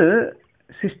வந்து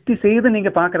சிருஷ்டி செய்து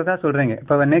நீங்கள் பார்க்குறதா சொல்கிறீங்க.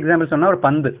 இப்போ ஒன் எக்ஸாம்பிள் சொன்னால் ஒரு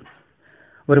பந்து,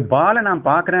 ஒரு பாலை நான்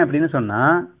பார்க்குறேன் அப்படின்னு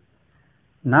சொன்னால்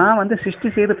நான் வந்து சிருஷ்டி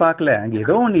செய்து பார்க்கல. அங்கே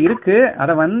ஏதோ ஒன்று இருக்குது,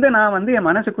 அதை வந்து நான் வந்து என்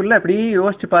மனசுக்குள்ளே அப்படி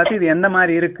யோசிச்சு பார்த்து இது எந்த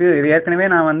மாதிரி இருக்குது, இது ஏற்கனவே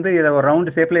நான் வந்து இதை ஒரு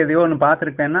ரவுண்டு ஷேப்பில் எதையோ ஒன்று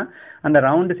பார்த்துருப்பேன்னா அந்த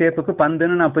ரவுண்டு ஷேப்புக்கு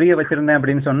பந்துன்னு நான் புரிய வச்சுருந்தேன்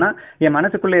அப்படின்னு சொன்னால் என்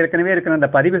மனசுக்குள்ளே ஏற்கனவே இருக்கிற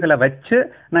அந்த பதிவுகளை வச்சு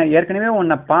நான் ஏற்கனவே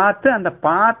ஒன்றை பார்த்து அந்த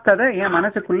பார்த்ததை என்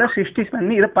மனசுக்குள்ளே சிருஷ்டி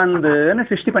பண்ணி இதை பந்துன்னு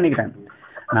சிருஷ்டி பண்ணிக்கிறேன்.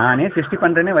 நானே சிருஷ்டி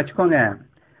பண்ணுறேன்னே வச்சுக்கோங்க.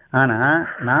 ஆனால்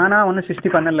நானாக ஒன்றும் சிருஷ்டி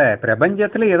பண்ணலை.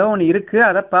 பிரபஞ்சத்தில் ஏதோ ஒன்று இருக்குது,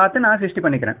 அதை பார்த்து நான் சிருஷ்டி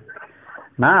பண்ணிக்கிறேன்.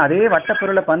 நான் அதே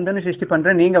வட்டப்பொருளை பந்துன்னு சிருஷ்டி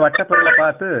பண்ணுறேன். நீங்கள் வட்டப்பொருளை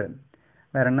பார்த்து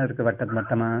வேற என்ன இருக்குது?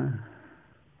 வட்டமா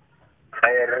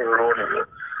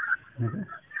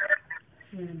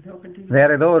வேற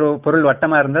ஏதோ ஒரு பொருள்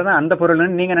வட்டமாக இருந்தது அந்த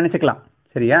பொருள்னு நீங்கள் நினச்சிக்கலாம்.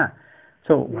 சரியா?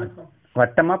 ஸோ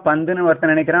வட்டமாக பந்துன்னு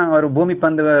ஒருத்தன் நினைக்கிறான், ஒரு பூமி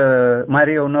பந்து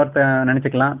மாதிரி இன்னொருத்தன்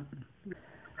நினச்சிக்கலாம்.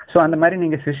 ஸோ அந்த மாதிரி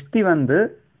நீங்கள் சிருஷ்டி வந்து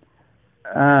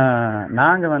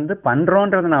நாங்கள் வந்து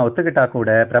பண்ணுறோன்றதை நான் ஒத்துக்கிட்டா கூட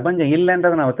பிரபஞ்சம்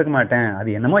இல்லைன்றதை நான் ஒத்துக்க மாட்டேன். அது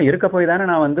என்னமோ இருக்க போய் தானே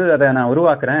நான் வந்து அதை நான்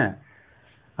உருவாக்குறேன்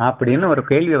அப்படின்னு ஒரு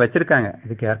கேள்வியை வச்சுருக்காங்க.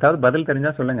 இதுக்கு யாருக்காவது பதில்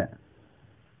தெரிஞ்சால் சொல்லுங்கள்.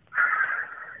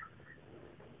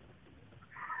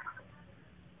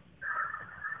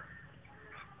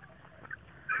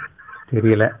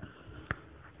 தெரியல.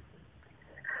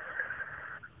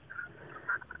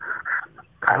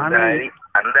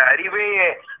 அந்த அறிவே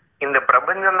இந்த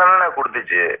பிரபஞ்சம் தானே நான்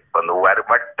கொடுத்துச்சு. அந்த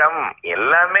வட்டம்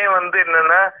எல்லாமே வந்து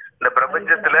என்னன்னா இந்த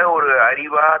பிரபஞ்சத்துல ஒரு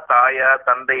அறிவா, தாயா,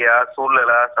 தந்தையா,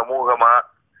 சூழலா, சமூகமா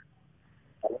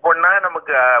ஒவ்வொன்னா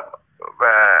நமக்கு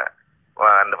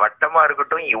அந்த வட்டமா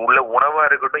இருக்கட்டும், உள்ள உணவா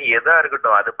இருக்கட்டும், எதா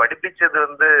இருக்கட்டும், அது படிப்பிச்சது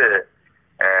வந்து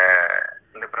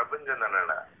இந்த பிரபஞ்சம்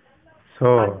தானே.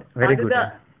 So very good.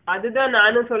 அதுதான்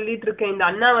நானும் சொல்லிட்டு இருக்கேன். இந்த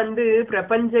அண்ணா வந்து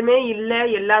பிரபஞ்சமே இல்ல,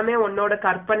 எல்லாமே உன்னோட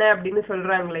கற்பனை அப்படின்னு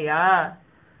சொல்றாங்களையா?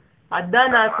 அதான்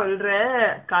நான் சொல்றேன்,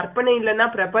 கற்பனை இல்லைன்னா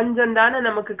பிரபஞ்சம் தானே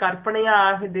நமக்கு கற்பனையா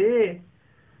ஆகுது.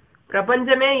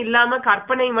 பிரபஞ்சமே இல்லாம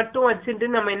கற்பனை மட்டும் வச்சுட்டு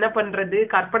நம்ம என்ன பண்றது?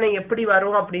 கற்பனை எப்படி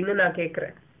வரும் அப்படின்னு நான்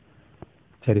கேக்குறேன்.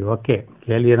 சரி, ஓகே.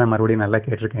 கேள்வியை தான் மறுபடியும் நல்லா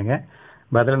கேட்டிருக்கேங்க.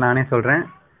 பதில் நானே சொல்றேன்.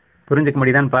 புரிஞ்சுக்க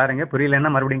முடியுதான்னு பாருங்க.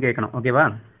 புரியலன்னா மறுபடியும் கேட்கணும். ஓகேவா?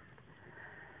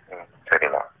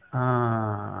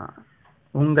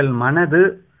 உங்கள் மனது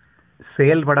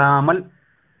செயல்படாமல்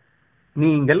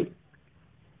நீங்கள்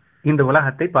இந்த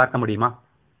உலகத்தை பார்க்க முடியுமா?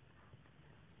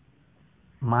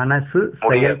 மனசு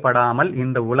செயல்படாமல்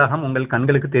இந்த உலகம் உங்கள்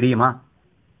கண்களுக்கு தெரியுமா?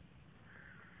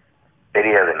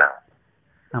 தெரியாதுண்ணா.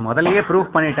 நான் முதல்லயே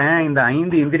ப்ரூஃப் பண்ணிட்டேன். இந்த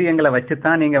 5 இந்திரியங்களை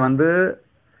வச்சுதான் நீங்க வந்து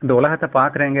இந்த உலகத்தை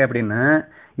பாக்குறீங்க அப்படின்னு.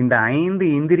 இந்த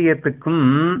 5 இந்திரியத்துக்கும்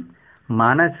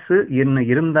மனசு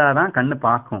இருந்தாதான் கண்ணு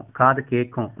பார்க்கும், காது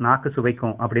கேட்கும், நாக்கு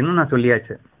சுவைக்கும் அப்படின்னு நான்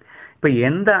சொல்லியாச்சு. இப்ப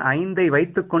எந்த 5ஐ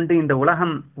வைத்துக்கொண்டு இந்த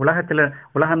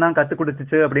உலகம்தான் கத்து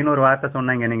கொடுத்துச்சு அப்படின்னு ஒரு வார்த்தை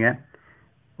சொன்னாங்க நீங்க.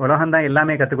 உலகம் தான்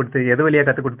எல்லாமே கற்றுக் கொடுத்து, எது வழியாக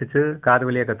கற்றுக் கொடுத்துச்சு? காது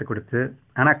வழியாக கற்றுக் கொடுத்து.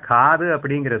 ஆனால் காது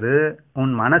அப்படிங்கிறது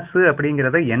உன் மனசு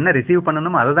அப்படிங்கிறத என்ன ரிசீவ்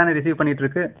பண்ணணுமோ அதை தானே ரிசீவ் பண்ணிட்டு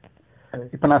இருக்கு.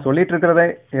 இப்போ நான் சொல்லிட்டு இருக்கிறத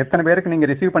எத்தனை பேருக்கு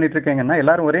நீங்கள் ரிசீவ் பண்ணிட்டு இருக்கீங்கன்னா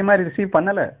எல்லாரும் ஒரே மாதிரி ரிசீவ்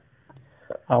பண்ணலை.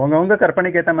 அவங்கவுங்க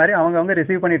கற்பனைக்கு ஏற்ற மாதிரி அவங்கவுங்க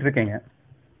ரிசீவ் பண்ணிட்டு இருக்கீங்க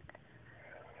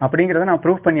அப்படிங்கிறத நான்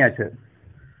ப்ரூவ் பண்ணியாச்சு.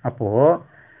 அப்போது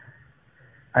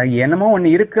என்னமோ ஒன்று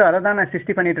இருக்கு, அதை தான் நான்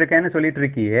சிருஷ்டி பண்ணிட்டு இருக்கேன்னு சொல்லிட்டு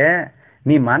இருக்கியே.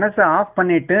 நீ மனசை ஆஃப்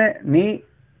பண்ணிட்டு நீ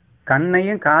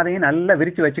கண்ணையும் காதையும் நல்லா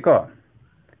விரிச்சு வச்சுக்கோ.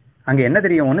 அங்கே என்ன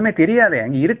தெரியும்? ஒன்றுமே தெரியாதே,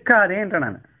 அங்கே இருக்காதேன்ற.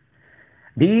 நான்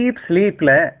டீப்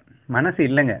ஸ்லீப்பில் மனசு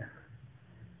இல்லைங்க.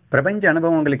 பிரபஞ்ச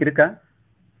அனுபவம் உங்களுக்கு இருக்கா?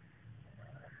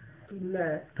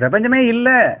 பிரபஞ்சமே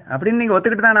இல்லை அப்படின்னு நீங்கள்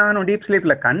ஒத்துக்கிட்டு தான் ஆகணும். டீப்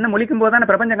ஸ்லீப்பில் கண்ணை முழிக்கும் போது தானே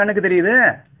பிரபஞ்சம் கண்ணுக்கு தெரியுது.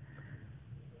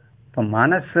 இப்போ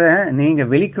மனசை நீங்கள்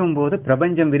விழிக்கும் போது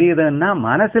பிரபஞ்சம் விரியுதுன்னா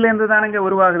மனசுலேருந்து தானங்க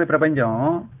உருவாகுது பிரபஞ்சம்.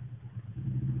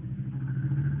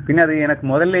 பின்ன அது எனக்கு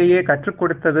முதல்லையே கற்றுக்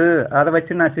கொடுத்தது, அதை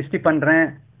வச்சு நான் சிருஷ்டி பண்றேன்.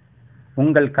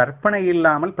 உங்கள் கற்பனை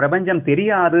இல்லாமல் பிரபஞ்சம்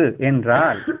தெரியாது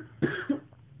என்றால்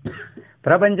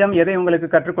பிரபஞ்சம் எதை உங்களுக்கு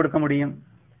கற்றுக் கொடுக்க முடியும்?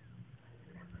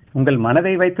 உங்கள்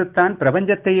மனதை வைத்துத்தான்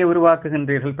பிரபஞ்சத்தையே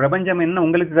உருவாக்குகின்றீர்கள். பிரபஞ்சம் என்ன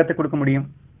உங்களுக்கு கற்றுக் கொடுக்க முடியும்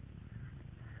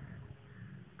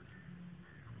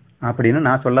அப்படின்னு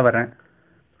நான் சொல்ல வரேன்.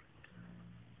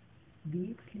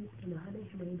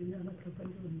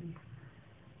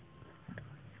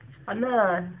 அண்ணா,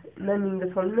 நீங்க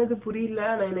சொன்னது புரியல.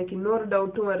 ஆனா எனக்கு இன்னொரு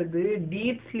டவுட்டும் வருது.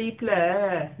 டீப் ஸ்லீப்ல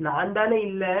நான் தானே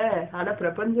இல்ல, ஆனா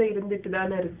பிரபஞ்சம் இருந்துட்டு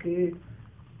தானே இருக்கு.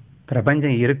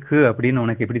 பிரபஞ்சம் இருக்கு அப்படின்னு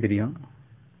உனக்கு எப்படி தெரியும்?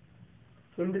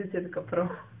 எந்திரிச்சதுக்கு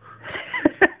அப்புறம்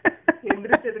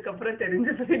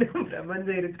தெரிஞ்சு போயிடும்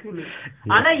பிரபஞ்சம் இருக்குன்னு.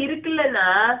 ஆனா இருக்குல்லண்ணா,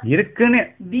 இருக்குன்னு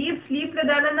டீப் ஸ்லீப்ல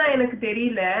தானே எனக்கு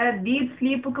தெரியல. டீப்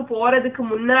ஸ்லீப்புக்கு போறதுக்கு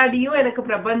முன்னாடியும் எனக்கு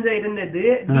பிரபஞ்சம் இருந்தது.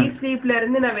 டீப் ஸ்லீப்ல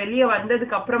இருந்து நான் வெளியே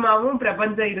வந்ததுக்கு அப்புறமாவும்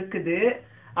பிரபஞ்சம் இருக்குது.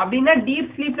 அப்படின்னா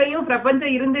டீப் ஸ்லீப்லயும்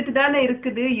பிரபஞ்சம் இருந்துட்டு தானே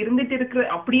இருக்குது. இருந்துட்டு இருக்கு,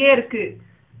 அப்படியே இருக்கு.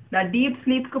 நான் டீப்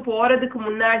ஸ்லீப்க்கு போறதுக்கு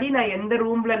முன்னாடி நான் எந்த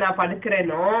ரூம்ல நான்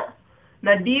படுக்கிறேனோ,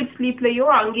 நான் டீப்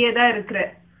ஸ்லீப்லயும் அங்கேயே தான்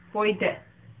இருக்கிறேன். போயிட்டேன்.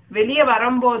 வெளியே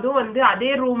வரும்போதும் அதே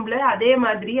ரூம்ல அதே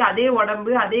மாதிரி அதே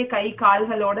உடம்பு அதே கை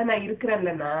கால்களோட நான்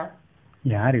இருக்கிறேன்லண்ணா.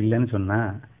 யார் இல்லைன்னு சொன்னா?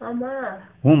 ஆமா,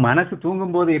 உன் மனசு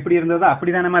தூங்கும் போது எப்படி இருந்ததோ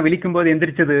அப்படிதானமா விழிக்கும் போது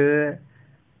எந்திரிச்சது.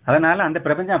 அதனால அந்த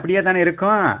பிரபஞ்சம் அப்படியே தானே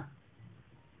இருக்கும்.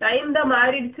 டைம் தான்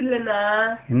மாறிடுச்சு இல்லண்ணா.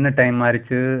 என்ன டைம்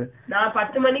மாறிச்சு? நான்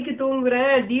 10 மணிக்கு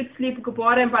தூங்குறேன், டீப் ஸ்லீப்புக்கு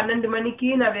போறேன் 12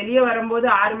 மணிக்கு. நான் வெளியே வரும்போது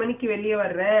 6 மணிக்கு வெளியே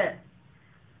வர்றேன்.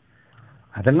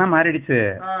 அதெல்லாம் மாறிடுச்சு.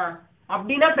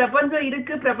 அப்படின்னா பிரபஞ்சம்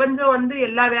இருக்கு. பிரபஞ்சம்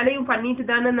எல்லா வேலையும் பண்ணிட்டு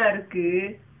தானே இருக்கு.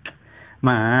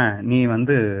 நீ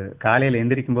காலையில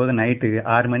எந்திரிக்கும் போது நைட்டு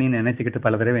 6 மணின்னு நினைச்சுக்கிட்டு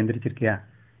பல தடவை எந்திரிச்சிருக்கியா?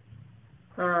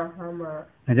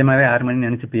 நிஜமாவே 6 மணி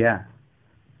நினைச்சுப்பியா?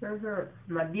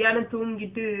 மத்தியானம்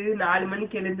தூங்கிட்டு 4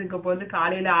 மணிக்கு எழுந்துக்க போது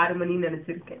காலையில 6 மணி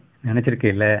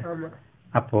நினைச்சிருக்கேல்ல?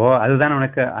 அப்போ அதுதான்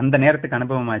உனக்கு அந்த நேரத்துக்கு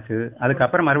அனுபவம் ஆச்சு.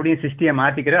 அதுக்கப்புறம் மறுபடியும் சிருஷ்டியை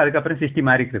மாத்திக்கிற, அதுக்கப்புறம் சிருஷ்டி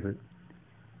மாறிக்கிறது.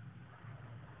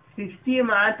 சிருஷ்டியை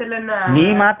மாத்தலன்னா நீ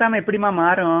மாத்தாம எப்படிமா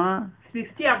மாறும்?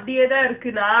 சிருஷ்டி அப்படியே தான் இருக்கு.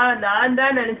 நான்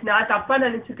தான் நான் தப்பா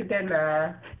நினைச்சுக்கிட்டேன்னா.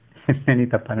 நீ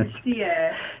தப்பா நினைச்சிய.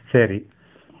 சரி,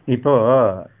 இப்போ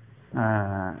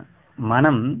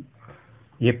மனம்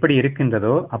எப்படி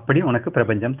இருக்கின்றதோ அப்படி உனக்கு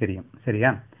பிரபஞ்சம் தெரியும்.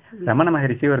 சரியா? ரமண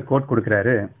மகரிஷி ஒரு கோட்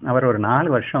கொடுக்குறாரு. அவர் ஒரு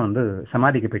 4 வருஷம்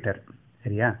சமாதிக்கு போயிட்டார்.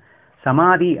 சரியா?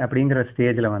 சமாதி அப்படிங்கிற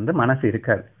ஸ்டேஜ்ல மனசு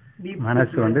இருக்காது.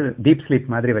 மனசு டீப்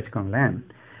ஸ்லீப் மாதிரி வச்சுக்கோங்களேன்.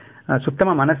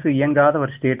 சுத்தமா மனசு இயங்காத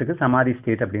ஒரு ஸ்டேட்டுக்கு சமாதி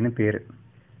ஸ்டேட் அப்படின்னு பேரு.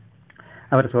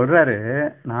 அவர் சொல்றாரு,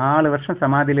 4 வருஷம்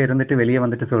சமாதியில இருந்துட்டு வெளியே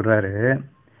வந்துட்டு சொல்றாரு,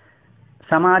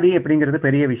 சமாதி அப்படிங்கிறது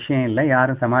பெரிய விஷயம் இல்லை,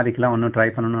 யாரும் சமாதிக்கெல்லாம் ஒன்றும் ட்ரை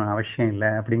பண்ணணும்னு அவசியம் இல்லை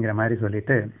அப்படிங்கிற மாதிரி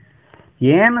சொல்லிட்டு,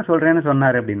 ஏன்னு சொல்றேன்னு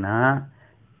சொன்னாரு அப்படின்னா,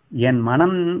 என்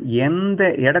மனம் எந்த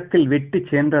இடத்தில் விட்டு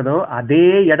சென்றதோ அதே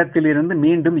இடத்திலிருந்து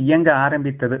மீண்டும் இயங்க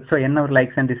ஆரம்பித்தது. ஸோ என்ன ஒரு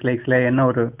லைக்ஸ் அண்ட் டிஸ்லைக்ஸ்ல என்ன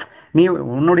ஒரு நீ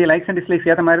உன்னுடைய லைக்ஸ் அண்ட் டிஸ்லைக்ஸ்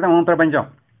ஏற்ற மாதிரி தான் உன் பிரபஞ்சம்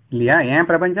இல்லையா? என்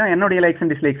பிரபஞ்சம் என்னுடைய லைக்ஸ்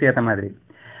அண்ட் டிஸ்லைக்ஸ் ஏற்ற மாதிரி.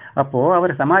 அப்போ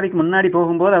அவர் சமாதிக்கு முன்னாடி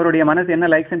போகும்போது அவருடைய மனசு என்ன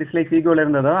லைக்ஸ் அண்ட் டிஸ்லைக்ஸ் ஈகோல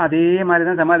இருந்ததோ அதே மாதிரி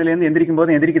தான் சமாதியிலேருந்து எந்திரிக்கும்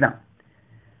போது எந்திரிக்குதான்.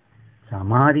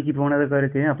 சமாதிக்கு போனதுக்கு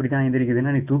வரைக்கும் அப்படிதான்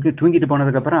எந்திரிக்குதுன்னா நீ தூங்கிட்டு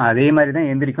போனதுக்கு அப்புறம் அதே மாதிரி தான்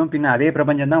எந்திரிக்கும். பின்ன அதே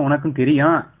பிரபஞ்சம் தான் உனக்கும்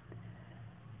தெரியும்.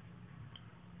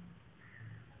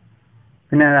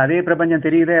 பின்ன அதே பிரபஞ்சம்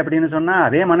தெரியுது அப்படின்னு சொன்னா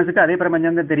அதே மனசுக்கு அதே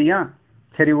பிரபஞ்சம் தான் தெரியும்.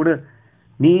 சரி விடு,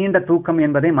 நீண்ட தூக்கம்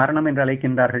என்பதை மரணம் என்று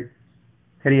அழைக்கின்றார்கள்.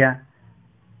 சரியா?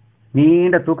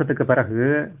 நீண்ட தூக்கத்துக்கு பிறகு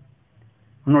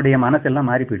உன்னுடைய மனசெல்லாம்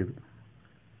மாறி போயிடுது.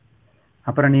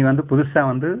 அப்புறம் நீ புதுசா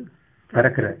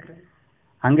பிறக்கிற.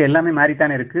 அங்க எல்லாமே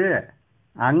மாறித்தானே இருக்கு.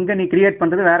 அங்க நீ கிரியேட்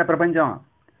பண்றது வேற பிரபஞ்சம்.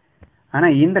 ஆனா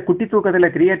இந்த குட்டி தூக்கத்துல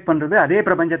கிரியேட் பண்றது அதே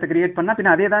பிரபஞ்சத்தை கிரியேட் பண்ணா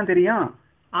பின்ன அதே தான் தெரியும்.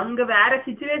 அங்க வேற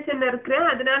சிச்சுவேஷன்ல இருக்கிறேன்,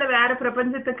 அதனால வேற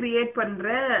பிரபஞ்சத்தை கிரியேட்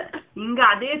பண்றேன். இங்க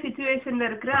அதே சிச்சுவேஷன்ல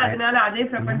இருக்கிறேன், அதனால அதே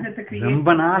பிரபஞ்சத்தை கிரியேட்.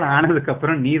 ரொம்ப நாள் ஆனதுக்கு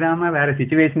அப்புறம் நீதாமா வேற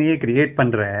சிச்சுவேஷனையே கிரியேட்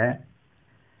பண்ற.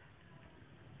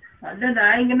 அதான்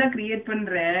நான் இங்கன்னா கிரியேட்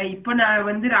பண்றேன். இப்ப நான்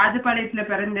வந்து ராஜபாளையத்துல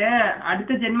பிறந்தேன்,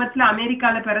 அடுத்த ஜென்மத்துல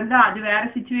அமெரிக்கால பிறந்தா அது வேற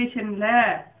சிச்சுவேஷன்ல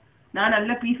நான்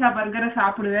நல்ல பீஸா பர்கரை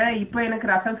சாப்பிடுவேன். இப்ப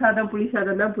எனக்கு ரசம் சாதம் புளி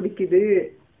சாதம் தான் பிடிக்குது.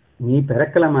 நீ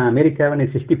பிறக்கலாமா, அமெரிக்காவை நீ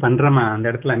சிருஷ்டி பண்றமா, அந்த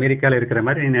இடத்துல அமெரிக்கால இருக்கிற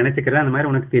மாதிரி நீ நினைச்சுக்கிற, அந்த மாதிரி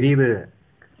உனக்கு தெரியுது.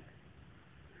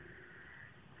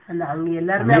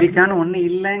 அமெரிக்கான்னு ஒண்ணு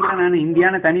இல்லைங்கிற, நான்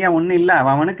இந்தியான்னு தனியா ஒண்ணு இல்ல,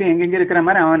 அவனுக்கு எங்கெங்க இருக்கிற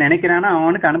மாதிரி அவன் நினைக்கிறானோ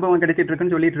அவனுக்கு அனுபவம் கிடைச்சிட்டு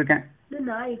இருக்குன்னு சொல்லிட்டு இருக்கேன்.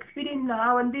 நான் எக்ஸ்பீரியன்ஸ்,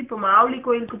 நான் வந்து இப்ப மாவளி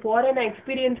கோயிலுக்கு போறேன், நான்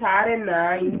எக்ஸ்பீரியன்ஸ் ஆறேன்னா.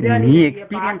 நீ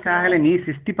எக்ஸ்பீரியன்ஸ் ஆகல, நீ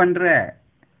சிருஷ்டி பண்ற.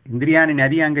 இந்திரியாணி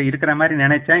நதி அங்க இருக்கிற மாதிரி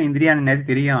நினைச்சா இந்திரியாணி நதி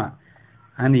தெரியும்.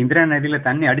 அந்த இந்திரா நதியில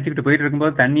தண்ணி அடிச்சுக்கிட்டு போயிட்டு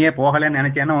இருக்கும்போது தண்ணியே போகலன்னு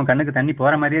நினைச்சேன்னா உன் கண்ணுக்கு தண்ணி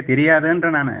போற மாதிரியே தெரியாதுன்ற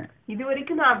நானு. இது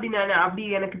வரைக்கும் நான் அப்படி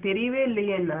எனக்கு தெரியவே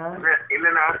இல்லையேன்னா.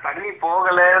 இல்லன்னா தண்ணி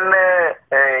போகலன்னு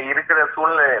இருக்கிற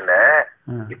சூழ்நிலையில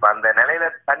இப்ப அந்த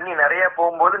நிலையில தண்ணி நிறைய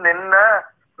போகும்போது நின்னா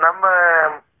நம்ம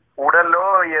உடலோ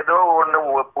ஏதோ ஒண்ணு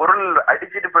பொருள்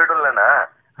அடிச்சிட்டு போயிடும்லண்ணா.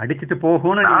 அடிச்சிட்டு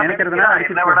போகும்னு நீ நினைக்கிறதுனா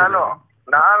என்ன வேணாலும்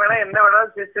நான் வேணா என்ன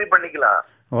வேணாலும் சிருஷ்டி பண்ணிக்கலாம்.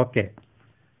 ஓகே,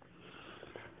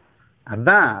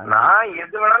 அதான் நான்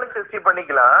எது வேணாலும் சிருஷ்டி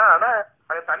பண்ணிக்கலாம். ஆனா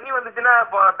அங்க தண்ணி வந்துச்சுன்னா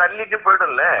தள்ளிட்டு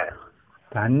போயிடும்ல.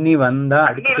 தண்ணி வந்தா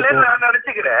இல்லன்னு நான்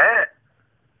நினைச்சுக்கிறேன்.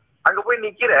 அங்க போய்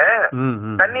நிக்கிறேன்,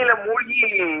 தண்ணியில மூழ்கி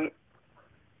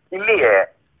இல்லையே.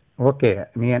 ஓகே,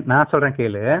 நான் சொல்றேன்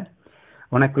கேளு.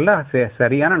 உனக்குள்ள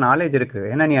சரியான நாலேஜ் இருக்கு,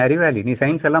 ஏன்னா நீ அறிவாளி, நீ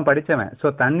சயின்ஸ் எல்லாம் படிச்சவன். ஸோ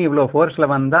தண்ணி இவ்வளவு ஃபோர்ஸ்ல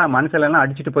வந்தா மனுஷன் எல்லாம்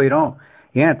அடிச்சுட்டு போயிடும்,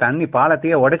 ஏன் தண்ணி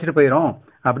பாலத்தையே உடைச்சிட்டு போயிடும்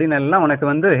அப்படின்னு எல்லாம் உனக்கு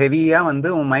வந்து ஹெவியா வந்து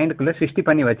உன் மைண்டுக்குள்ள சிருஷ்டி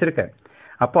பண்ணி வச்சிருக்க.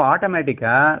 அப்போ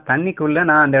ஆட்டோமேட்டிக்கா தண்ணிக்குள்ள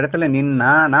நான் அந்த இடத்துல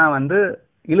நின்னா நான் வந்து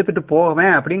இழுத்துட்டு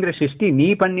போவேன் அப்படிங்கிற சிருஷ்டி நீ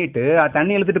பண்ணிட்டு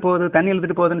தண்ணி இழுத்துட்டு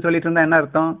போகுதுன்னு சொல்லிட்டு இருந்தா என்ன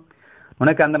அர்த்தம்?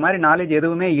 உனக்கு அந்த மாதிரி நாலேஜ்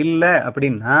எதுவுமே இல்லை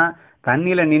அப்படின்னா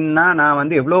தண்ணியில நின்னா நான்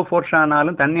வந்து எவ்வளவு ஃபோர்ஸ்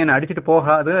ஆனாலும் தண்ணி என்னை அடிச்சுட்டு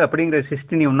போகாது அப்படிங்கிற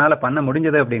சிருஷ்டி நீ உன்னால பண்ண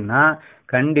முடிஞ்சது அப்படின்னா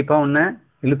கண்டிப்பா உன்னை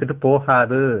இழுத்துட்டு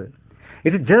போகாது.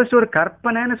 இது ஜஸ்ட் ஒரு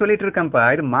கற்பனைன்னு சொல்லிட்டு இருக்கேன்ப்பா,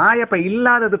 இது மாயப்பா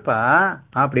இல்லாததுப்பா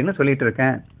அப்படின்னு சொல்லிட்டு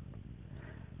இருக்கேன்.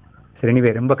 சரி, நீ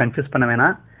ரொம்ப கன்ஃபியூஸ் பண்ண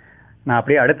வேணாம். நான்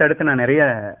அப்படியே அடுத்தடுத்து நான் நிறைய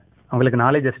உங்களுக்கு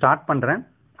நாலேஜை ஸ்டார்ட் பண்றேன்.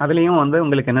 அதுலேயும் வந்து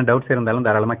உங்களுக்கு என்ன டவுட்ஸ் இருந்தாலும்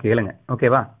தாராளமா கேளுங்க,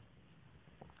 ஓகேவா?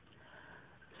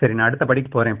 சரி, நான் அடுத்த படிக்க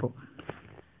போறேன். இப்போ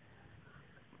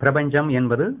பிரபஞ்சம்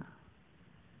என்பது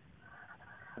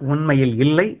உண்மையில்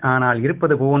இல்லை, ஆனால்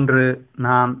இருப்பது போன்று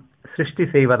நாம் சிருஷ்டி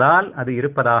செய்வதால் அது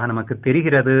இருப்பதாக நமக்கு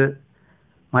தெரிகிறது.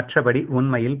 மற்றபடி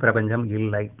உண்மையில் பிரபஞ்சம்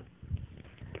இல்லை.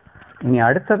 இனி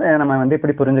அடுத்ததை நம்ம வந்து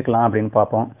எப்படி புரிஞ்சுக்கலாம் அப்படின்னு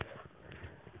பார்ப்போம்.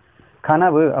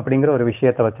 கனவு அப்படிங்கிற ஒரு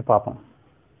விஷயத்தை வச்சு பார்ப்போம்.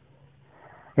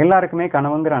 எல்லாருக்குமே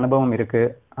கனவுங்கிற அனுபவம் இருக்கு.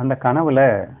 அந்த கனவுல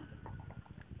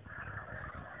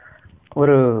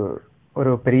ஒரு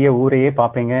ஒரு பெரிய ஊரையே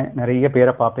பார்ப்பீங்க, நிறைய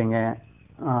பேரை பார்ப்பீங்க,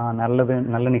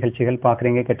 நல்ல நிகழ்ச்சிகள்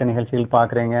பார்க்குறீங்க, கெட்ட நிகழ்ச்சிகள்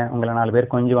பார்க்குறீங்க, உங்களை 4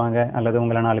 பேர் கொஞ்சுவாங்க அல்லது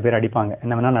உங்களை 4 பேர் அடிப்பாங்க,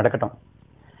 என்ன வேணா நடக்கட்டும்.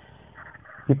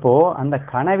 இப்போ அந்த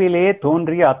கனவிலே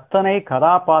தோன்றிய அத்தனை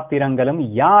கதாபாத்திரங்களும்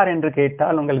யார் என்று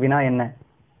கேட்டால் உங்கள் வினா என்ன?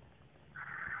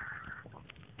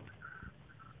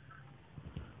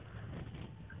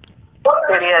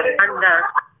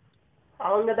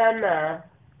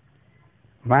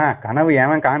 கனவு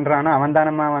எவன் காண்றானோ அவன்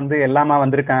தானம்மா வந்து எல்லாமா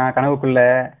வந்திருக்கான் கனவுக்குள்ள.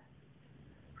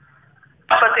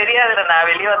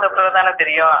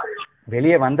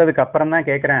 வெளியே வந்ததுக்கு அப்புறம் தான்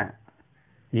கேக்குறேன்,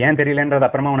 ஏன் தெரியலன்றது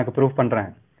அப்புறமா உனக்கு ப்ரூஃப்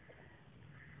பண்றேன்.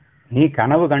 நீ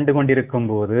கனவு கண்டு கொண்டிருக்கும்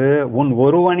போது உன்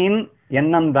ஒருவனின்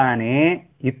எண்ணம் தானே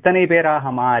இத்தனை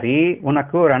பேராக மாறி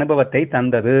உனக்கு ஒரு அனுபவத்தை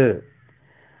தந்தது.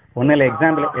 ஒன்னும்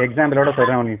எக்ஸாம்பிளோட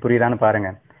சொல்றேன், உங்களுக்கு புரியுதான்னு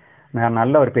பாருங்க. நான்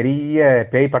நல்ல ஒரு பெரிய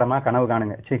பேய் படமா கனவு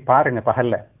காணுங்க, சரி பாருங்க,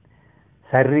 பகல்ல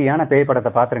சரியான பேய்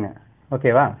படத்தை பாத்துருங்க,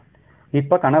 ஓகேவா?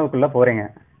 இப்ப கனவுக்குள்ள போறீங்க,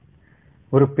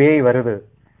 ஒரு பேய் வருது,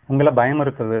 உங்களை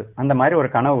பயமுறுத்துது, அந்த மாதிரி ஒரு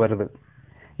கனவு வருது.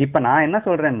 இப்ப நான் என்ன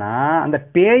சொல்றேன்னா அந்த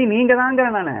பேய் நீங்க தாங்கிற,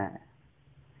 நானு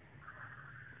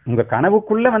உங்க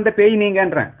கனவுக்குள்ள வந்த பேய்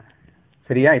நீங்கன்றேன்,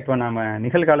 சரியா? இப்போ நம்ம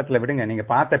நிகழ்காலத்துல விடுங்க, நீங்க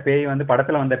பார்த்த பேய் வந்து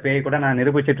படத்துல வந்த பேய் கூட நான்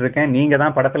நிரூபிச்சிட்டு இருக்கேன், நீங்க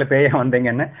தான் படத்துல பேய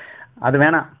வந்தீங்கன்னு. அது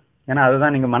வேணாம், ஏன்னா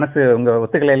அதுதான் நீங்க மனசு உங்க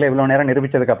ஒத்துக்கலையில இவ்வளவு நேரம்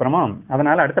நிரூபிச்சதுக்கு அப்புறமும்.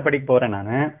 அதனால அடுத்த படிக்க போறேன்.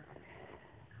 நானு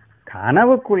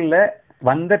கனவுக்குள்ள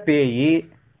வந்த பேய்,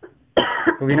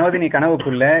 வினோதினி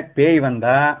கனவுக்குள்ள பேய்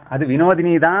வந்தா அது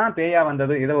வினோதினி தான் பேயா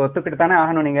வந்தது, இதை ஒத்துக்கிட்டு தானே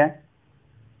ஆகணும். நீங்க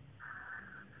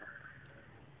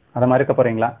அத மறுக்க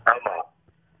போறீங்களா?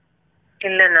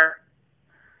 இல்லண்ணா.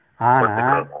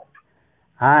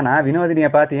 ஆனா வினோதினிய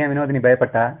பார்த்து ஏன் வினோதினி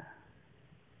பயப்பட்டா?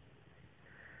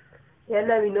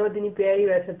 ஏன்னா வினோதினி பேய்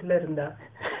வேஷத்துல இருந்தா.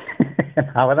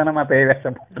 அவதானமா பேய்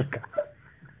வேஷம் போட்டிருக்கா.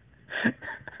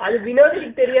 அது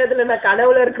வினோதினிக்கு தெரியாதுல்ல, நான்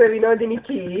கனவுல இருக்கிற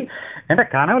வினோதினிக்கு. ஏன்டா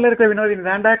கனவுல இருக்கிற வினோதினி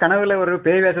தான்டா கனவுல ஒரு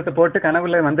பேய் வேஷத்தை போட்டு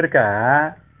கனவுல வந்திருக்கா.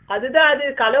 அதுதான், அது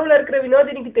கனவுல இருக்கிற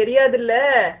வினோதினிக்கு தெரியாதுல்ல.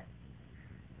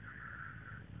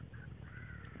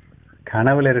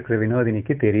 கனவுல இருக்கிற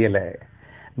வினோதினிக்கு தெரியல.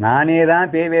 நானே தான்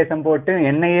பேய் வேஷம் போட்டு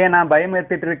என்னையே நான்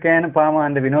பயமுறுத்திட்டு இருக்கேன்னு பாவம்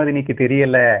அந்த வினோதினிக்கு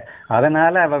தெரியல.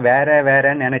 அதனால அவ வேற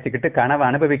வேறன்னு நினைச்சுக்கிட்டு கனவை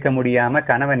அனுபவிக்க முடியாம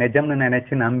கனவை நிஜம்னு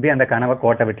நினைச்சு நம்பி அந்த கனவை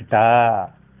கோட்டை விட்டுட்டா.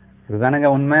 இதுதானுங்க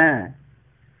உண்மை.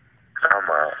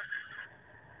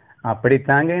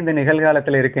 அப்படித்தாங்க இந்த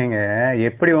நிகழ்காலத்துல இருக்கீங்க.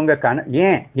 எப்படி உங்க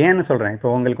ஏன்னு சொல்றேன்.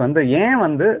 இப்போ உங்களுக்கு ஏன்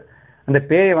அந்த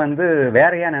பேயை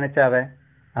வேறையா நினைச்சாவ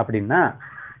அப்படின்னா,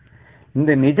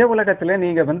 இந்த நிஜ உலகத்துல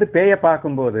நீங்க பேயை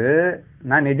பார்க்கும்போது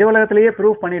நான் நிஜ உலகத்திலேயே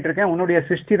ப்ரூவ் பண்ணிட்டு இருக்கேன், உன்னுடைய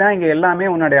சிருஷ்டி தான் இங்க எல்லாமே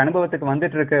உன்னுடைய அனுபவத்துக்கு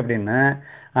வந்துட்டு இருக்கு அப்படின்னு.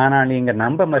 ஆனா நீங்க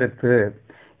நம்ப மறுத்து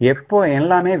எப்போ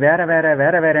எல்லாமே வேற வேற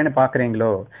வேற வேறன்னு பாக்குறீங்களோ,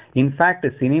 இன்ஃபேக்ட்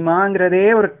சினிமாங்கிறதே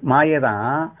ஒரு மாயை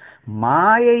தான்.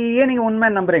 மாயையே நீங்க உண்மை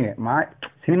நம்புறீங்க.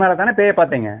 சினிமால தானே பேயை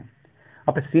பார்த்தீங்க.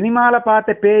 அப்ப சினிமால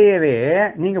பார்த்த பேயவே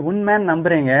நீங்க உண்மைன்னு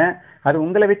நம்புறீங்க. அது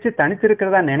உங்களை வச்சு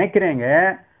தனிச்சிருக்கிறதா நினைக்கிறீங்க.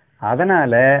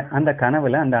 அதனால அந்த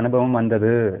கனவுல அந்த அனுபவம்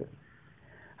வந்தது.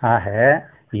 ஆக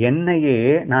என்னையே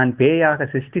நான் பேயாக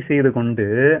சிருஷ்டி செய்து கொண்டு,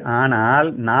 ஆனால்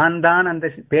நான் தான் அந்த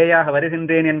பேயாக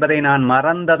வருகின்றேன் என்பதை நான்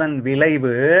மறந்ததன்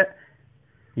விளைவு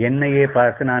என்னையே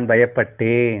பார்த்து நான்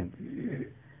பயப்பட்டேன்.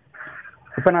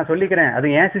 இப்ப நான் சொல்லிக்கிறேன்,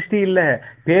 அது ஏன் சிருஷ்டி இல்ல,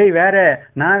 பேய் வேற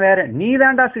நான் வேற, நீ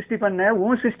தான்டா சிருஷ்டி பண்ண,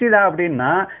 உன் சிருஷ்டிடா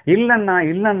அப்படின்னா,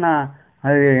 இல்லன்னா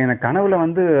அது எனக்கு கனவுல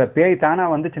பேய் தானா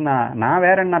வந்துச்சுன்னா, நான்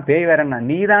வேறன்னா பேய் வேறன்னா,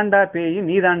 நீ தாண்டா பேய்,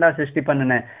 நீ தாண்டா சிருஷ்டி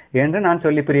பண்ணுன என்று நான்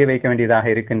சொல்லி புரிய வைக்க வேண்டியதாக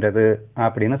இருக்கின்றது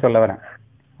அப்படின்னு சொல்ல வரேன்.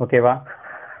 ஓகேவா?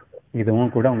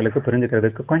 இதுவும் கூட உங்களுக்கு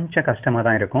புரிஞ்சுக்கிறதுக்கு கொஞ்சம் கஷ்டமா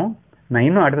தான் இருக்கும். நான்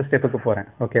இன்னும் அடுத்த ஸ்டெப்புக்கு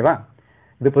போறேன். ஓகேவா?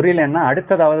 இது புரியலன்னா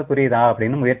அடுத்ததாவது புரியுதா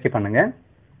அப்படின்னு முயற்சி பண்ணுங்க.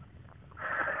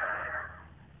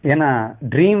 ஏன்னா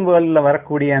ட்ரீம் வேர்ல்ட்ல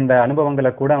வரக்கூடிய அந்த அனுபவங்களை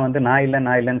கூட நான்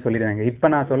இல்லைன்னு சொல்லிடுவாங்க. இப்ப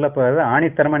நான் சொல்ல போறது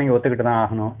ஆணித்தரமா நீங்க ஒத்துக்கிட்டு தான்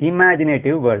ஆகணும்.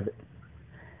 Imaginative world.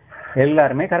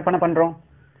 எல்லாருமே கற்பனை பண்றோம்.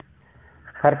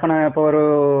 கற்பனை இப்போ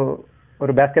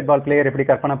ஒரு பேஸ்கெட் பால் பிளேயர் எப்படி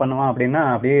கற்பனை பண்ணுவான் அப்படின்னா,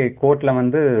 அப்படியே கோர்ட்ல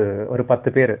ஒரு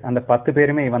 10 பேர், அந்த 10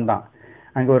 பேருமே இவன் தான்.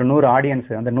 அங்க ஒரு 100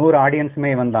 ஆடியன்ஸ், அந்த 100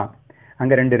 ஆடியன்ஸுமே இவன் தான்.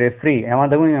 அங்க 2 ரெஃப்ரி,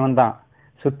 அதுவும் இவன் தான்.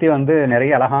 சுத்தி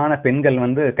நிறைய அழகான பெண்கள்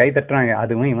கை தட்டுறாங்க,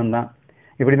 அதுவும் இவன் தான்.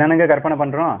 இப்படி தானுங்க கற்பனை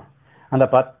பண்றோம். அந்த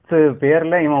 10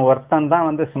 பேர்ல இவன் ஒருத்தன்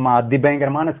தான் சும்மா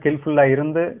அதிபயங்கரமான ஸ்கில்ஃபுல்லா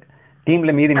இருந்து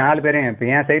டீம்ல மீதி 4 பேரையும், இப்ப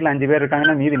என் சைட்ல 5 பேர்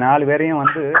இருக்காங்கன்னா மீதி 4 பேரையும்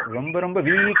ரொம்ப ரொம்ப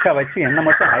வீக்கா வச்சு, என்ன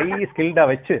மட்டும் ஹை ஸ்கில்டா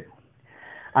வச்சு,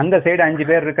 அந்த சைடு 5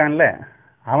 பேர் இருக்கான்ல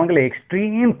அவங்கள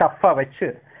எக்ஸ்ட்ரீம் டஃப்பா வச்சு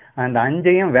அந்த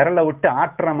 5ஐயும் விரல விட்டு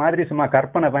ஆட்டுற மாதிரி சும்மா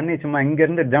கற்பனை பண்ணி சும்மா இங்க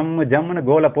இருந்து ஜம்முன்னு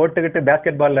கோலை போட்டுக்கிட்டு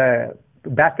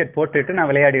பேஸ்கெட் போட்டுக்கிட்டு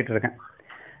நான் விளையாடிட்டு இருக்கேன்.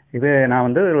 இது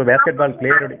நான் ஒரு பேஸ்கெட் பால்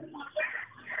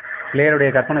பிளேயருடைய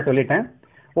கற்பனை சொல்லிட்டேன்.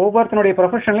 ஒவ்வொருத்தனுடைய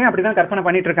ப்ரொஃபஷன்லையும் அப்படிதான் கற்பனை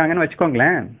பண்ணிட்டு இருக்காங்கன்னு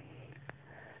வச்சுக்கோங்களேன்.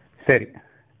 சரி,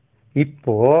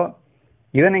 இப்போ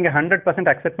இதை நீங்க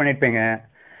 100% அக்செப்ட் பண்ணிருப்பீங்க.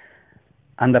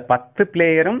 அந்த 10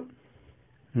 பிளேயரும்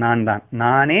நான் தான்.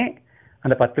 நானே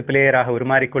அந்த 10 பிளேயராக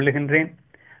உருமாறி கொள்ளுகின்றேன்.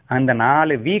 அந்த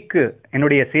 4 வீக்கு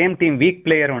என்னுடைய சேம் டீம் வீக்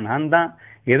பிளேயரும் நான் தான்.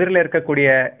 எதிரில் இருக்கக்கூடிய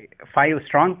 5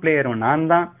 ஸ்ட்ராங் பிளேயரும் நான்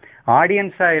தான்.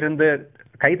 ஆடியன்ஸா இருந்து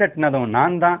கைதட்டினதும்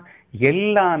நான் தான்.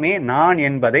 எல்லாமே நான்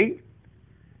என்பதை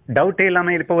டவுட்டே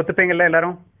இல்லாம இப்ப ஒத்துப்பீங்கல்ல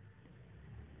எல்லாரும்?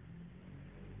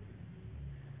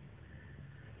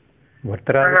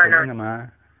 ஒருத்தராக சொல்லுங்கம்மா.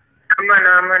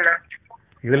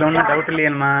 இதுல ஒன்றும் டவுட்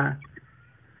இல்லையம்மா?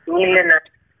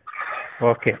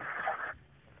 ஓகே,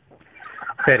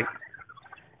 சரி.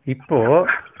 இப்போ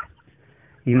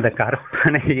இந்த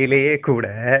கற்பனையிலேயே கூட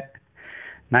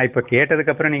நான் இப்ப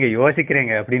கேட்டதுக்கு அப்புறம் நீங்க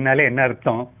யோசிக்கிறீங்க அப்படின்னாலே என்ன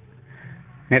அர்த்தம்?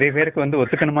 நிறைய பேருக்கு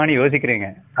ஒத்துக்கணுமான்னு யோசிக்கிறீங்க.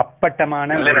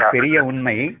 அப்பட்டமான ஒரு பெரிய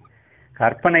உண்மை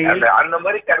கற்பனையில். அந்த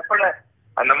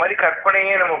மாதிரி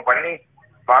கற்பனையே நம்ம பண்ணி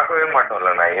பார்க்கவே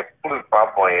மாட்டோம்ல. நான் எப்படி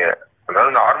பார்ப்போம்?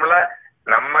 அதாவது நார்மலா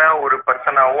நம்ம ஒரு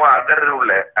பர்சனாவும்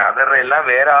அதர் எல்லாம்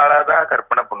வேற ஆளாதான்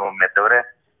கற்பனை பண்ணுவோமே தவிர,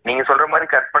 நீங்க சொல்ற மாதிரி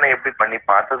கற்பனை எப்படி பண்ணி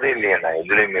பார்த்ததே இல்லையா நான்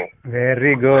எதுலையுமே.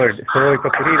 Very good. சோ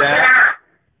இப்ப புரியுதா?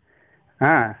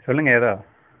 சொல்லுங்க. ஏதோ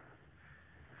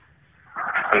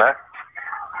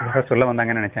சொல்ல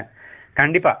வந்தாங்கன்னு நினைச்சேன்.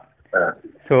 கண்டிப்பா.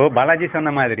 சோ பாலாஜி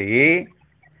சொன்ன மாதிரி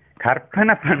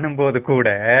கற்பனை பண்ணும்போது கூட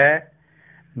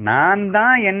நான்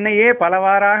தான் என்னையே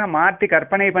பலவாறாக மாற்றி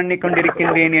கற்பனை பண்ணி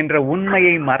கொண்டிருக்கின்றேன் என்ற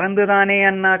உண்மையை மறந்துதானே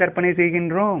அண்ணா கற்பனை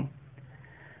செய்கின்றோம்.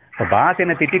 பாஸ்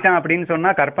என்ன திட்டான் அப்படின்னு சொன்னா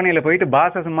கற்பனையில போயிட்டு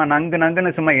பாச சும்மா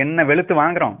நங்குன்னு சும்மா என்ன வெளுத்து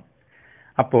வாங்குறோம்.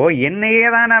 அப்போ என்னையே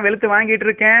தான் நான் வெளுத்து வாங்கிட்டு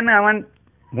இருக்கேன்னு அவன்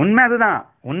உண்மை. அதுதான்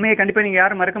உண்மையை. கண்டிப்பா நீங்க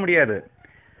யாரும் மறக்க முடியாது.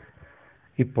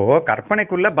 இப்போ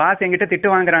கற்பனைக்குள்ள பாஸ் என்கிட்ட திட்டு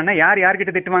வாங்குறான்னா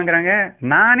யார்கிட்ட திட்டு வாங்குறாங்க?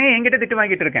 நானே என்கிட்ட திட்டு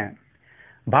வாங்கிட்டு இருக்கேன்.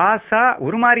 பாஸா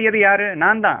உருமாறியது யாரு?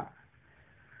 நான் தான்.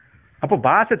 அப்போ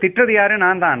பாஸை திட்டுறது யாரு?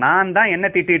 நான் தான் என்ன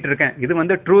திட்டிட்டு இருக்கேன். இது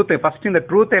வந்து ட்ரூத். ஃபர்ஸ்ட் இந்த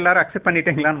ட்ரூத் எல்லாரும் அக்செப்ட்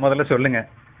பண்ணிட்டீங்களான்னு முதல்ல சொல்லுங்க.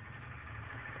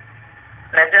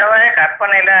 நிஜமாவே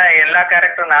கற்பனையில எல்லா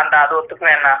கேரக்டரும் நான் தான், அது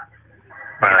ஒத்துக்குவேன்.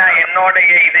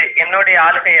 என்னுடைய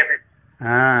ஆளுகை அது.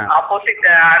 ஆப்போசிட்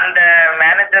அந்த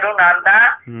மேனேஜரும் நான் தான்,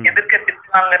 எதிர்க்க திட்டு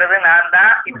வாங்குறது நான்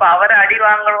தான், இப்ப அவரை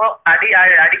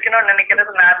அடிக்கணும்னு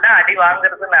நினைக்கிறது நான் தான், அடி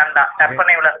வாங்குறது நான் தான்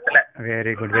கற்பனை உலகத்துல.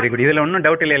 Very good very good. இதுல ஒன்னும்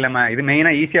டவுட் இல்லம்மா. இது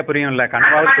மெயினா ஈஸியா புரியும்ல,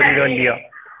 கனவாவது புரியுதோ இல்லையோ.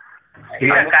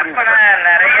 கற்பனை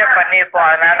நிறைய பண்ணிருப்போம்,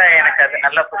 அதனால எனக்கு அது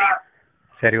நல்லா புரியும்.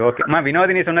 சரி ஓகேம்மா.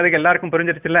 வினோதினி சொன்னதுக்கு எல்லாருக்கும்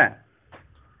புரிஞ்சிருச்சுல்ல?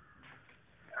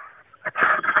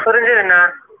 புரிஞ்சுதுண்ணா.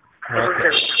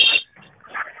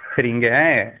 சரி, இங்க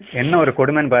என்ன ஒரு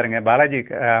கொடுமைன்னு பாருங்க. பாலாஜி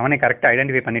அவனை கரெக்டா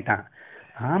ஐடென்டிஃபை பண்ணிட்டான்.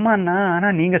 ஆமாண்ணா, ஆனா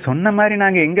நீங்க சொன்ன மாதிரி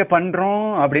நாங்க எங்க பண்றோம்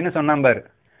அப்படின்னு சொன்னான் பாரு.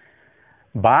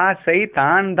 பாஸை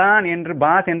தான் என்று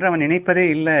பாஸ் என்று அவன் நினைப்பதே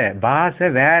இல்லை. பாஸை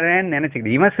வேறன்னு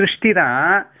நினைச்சுக்கிட்டு இவன் சிருஷ்டி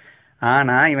தான்.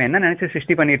 ஆனா இவன் என்ன நினைச்சு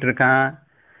சிருஷ்டி பண்ணிட்டு இருக்கான்?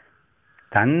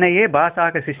 தன்னையே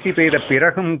பாஸாக சிருஷ்டி செய்த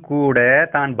பிறகும் கூட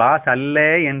தான் பாஸ் அல்ல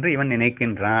என்று இவன்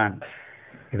நினைக்கின்றான்.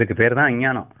 இதுக்கு பேர் தான்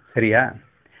அஞ்ஞானம். சரியா?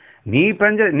 நீ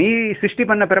சிருஷ்டி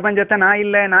பண்ண பிரபஞ்சத்தை நான்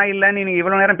இல்லைன்னு நீங்க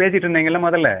இவ்வளவு நேரம் பேசிட்டு இருந்தீங்கல்ல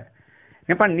முதல்ல.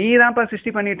 ஏப்பா நீ தான்ப்பா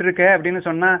சிருஷ்டி பண்ணிட்டு இருக்க அப்படின்னு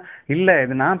சொன்னா, இல்ல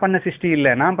இது நான் பண்ண சிருஷ்டி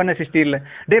இல்ல.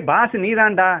 டே பாஸ் நீ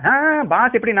தான்டா.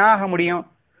 பாஸ் எப்படி நான் ஆக முடியும்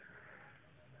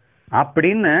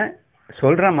அப்படின்னு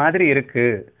சொல்ற மாதிரி இருக்கு.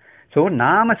 சோ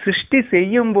நாம சிருஷ்டி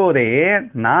செய்யும் போதே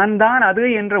நான் தான் அது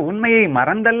என்ற உண்மையை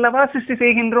மறந்தல்லவா சிருஷ்டி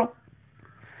செய்கின்றோம்.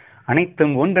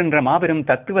 அனைத்தும் ஒன்றென்ற மாபெரும்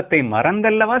தத்துவத்தை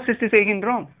மறந்தல்லவா சிருஷ்டி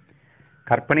செய்கின்றோம்.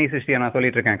 கற்பனை சிருஷ்டியை நான்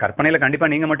சொல்லிட்டு இருக்கேன். கற்பனையில கண்டிப்பா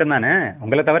நீங்க மட்டும் தானே,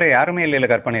 உங்களை தவிர யாருமே இல்லையில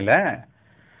கற்பனையில.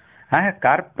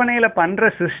 கற்பனையில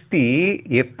பண்ற சிருஷ்டி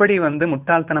எப்படி வந்து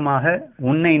முட்டாள்தனமாக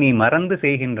உன்னை நீ மறந்து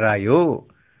செய்கின்றாயோ,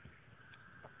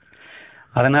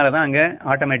 அதனாலதான் அங்க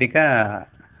ஆட்டோமேட்டிக்கா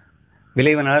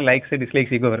விளைவுனால லைக்ஸ்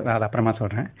டிஸ்லைக்ஸ் ஈகோ வரும். அது அப்புறமா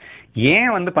சொல்றேன்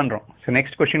ஏன் வந்து பண்றோம்.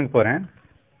 நெக்ஸ்ட் கொஸ்டினுக்கு போறேன்.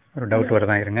 ஒரு டவுட்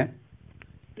வருதான், இருங்க.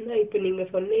 இப்ப நீங்க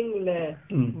சொன்னீங்கல்ல,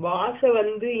 பாச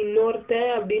வந்து இன்னொருத்தன்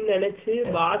அப்படின்னு நினைச்சு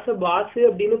பாஸ்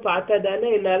அப்படின்னு பார்த்தா தானே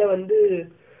என்னால வந்து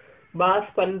பாஸ்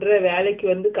பண்ற வேலைக்கு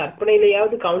வந்து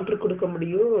கற்பனையிலயாவது கவுண்டர் கொடுக்க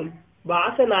முடியும்.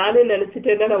 பாச நானே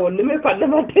நினைச்சிட்டேன்னா நான் ஒண்ணுமே பண்ண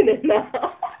மாட்டேன்னா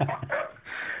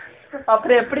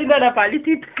அப்புறம் எப்படி நான்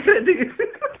பழிச்சிட்டு இருக்கிறது?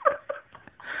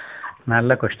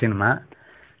 நல்ல கொஸ்டின்மா.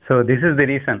 So this is the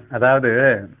reason. அதாவது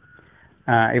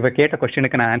இவ கேட்ட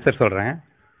கொஸ்டினுக்கு நான் ஆன்சர் சொல்றேன்.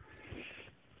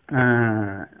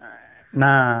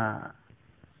 நான்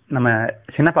நம்ம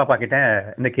சின்ன பாப்பா கிட்ட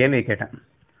இந்த கேள்வியை கேட்டேன்.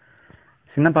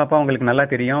 சின்ன பாப்பா உங்களுக்கு நல்லா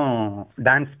தெரியும்,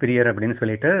 டான்ஸ் பிரியர் அப்படின்னு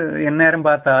சொல்லிட்டு எந்நேரம்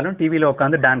பார்த்தாலும் டிவியில்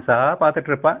உட்காந்து டான்ஸாக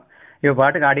பார்த்துட்டு இருப்பா. இவ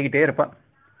பாட்டுக்கு ஆடிக்கிட்டே இருப்பா.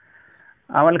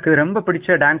 அவளுக்கு ரொம்ப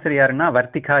பிடிச்ச டான்ஸர் யாருன்னா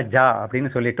வர்த்திகா ஜா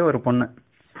அப்படின்னு சொல்லிட்டு ஒரு பொண்ணு.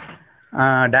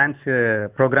 டான்ஸ்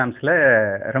ப்ரோக்ராம்ஸில்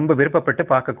ரொம்ப விருப்பப்பட்டு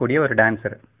பார்க்கக்கூடிய ஒரு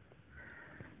டான்ஸர்.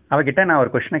 அவகிட்ட நான்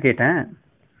ஒரு கொஸ்டினை கேட்டேன்.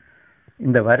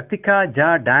 இந்த வர்த்திகா ஜா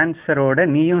டான்ஸரோட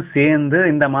நீயும் சேர்ந்து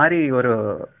இந்த மாதிரி ஒரு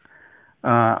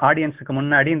ஆடியன்ஸுக்கு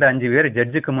முன்னாடி, இந்த 5 பேர்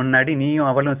ஜட்ஜுக்கு முன்னாடி நீயும்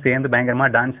அவளும் சேர்ந்து பயங்கரமா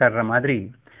டான்ஸ் ஆடுற மாதிரி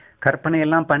கற்பனை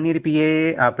எல்லாம் பண்ணிருப்பியே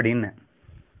அப்படின்னு.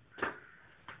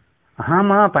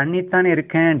 ஆமா பண்ணித்தானே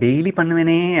இருக்கேன், டெய்லி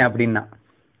பண்ணுவேனே அப்படின்னா.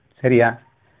 சரியா?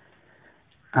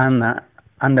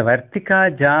 அந்த வர்த்திகா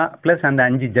ஜா பிளஸ் அந்த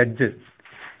 5 ஜட்ஜு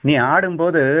நீ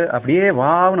ஆடும்போது அப்படியே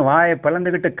வாவுன்னு வாயை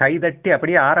பிளந்துக்கிட்டு கை தட்டி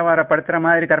அப்படியே ஆரவாரப்படுத்துற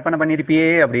மாதிரி கற்பனை பண்ணிருப்பியே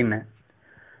அப்படின்னு.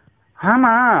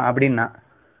 ஆமா அப்படின்னா.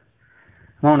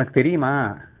 உனக்கு தெரியுமா,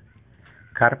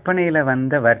 கற்பனையில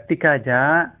வந்த வர்த்திகா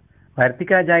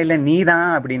ஜா இல்ல நீதான்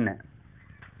அப்படின்னு.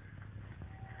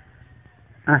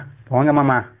 போங்க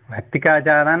மாமா, வர்த்திகா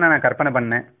ஜா தான் நான் கற்பனை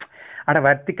பண்ணேன். அட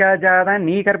வர்த்திகா ஜா தான்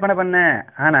நீ கற்பனை பண்ண,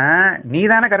 ஆனா நீ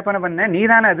தானே கற்பனை பண்ண, நீ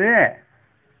தானே அது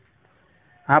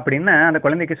அப்படின்னு அந்த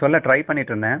குழந்தைக்கு சொல்ல ட்ரை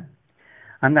பண்ணிட்டு இருந்தேன்.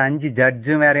 அந்த 5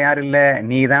 ஜட்ஜும் வேற யாரும் இல்லை,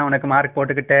 நீ தான் உனக்கு மார்க்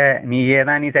போட்டுக்கிட்ட, நீயே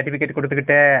தான் நீ சர்டிஃபிகேட்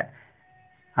கொடுத்துக்கிட்ட,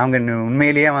 அவங்க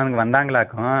உண்மையிலேயே அவங்க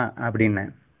வந்தாங்களாக்கும் அப்படின்னு.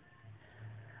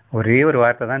 ஒரே ஒரு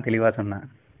வார்த்தை தான் தெளிவாக சொன்னான்.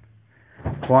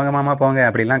 போங்க மாமா போங்க,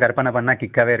 அப்படிலாம் கற்பனை பண்ணால்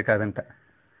கிக்காவே இருக்காதுன்ட்டு.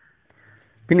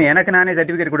 பின்ன எனக்கு நானே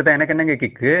சர்டிஃபிகேட் கொடுத்தா எனக்கு என்னங்க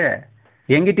கிக்கு?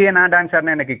 எங்கிட்டயே நான் டான்ஸ்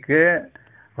ஆடினேன் என்ன கிக்கு?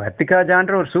 வர்த்திகா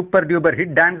ஜான்ற ஒரு சூப்பர் டியூபர்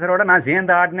ஹிட் டான்ஸரோட நான்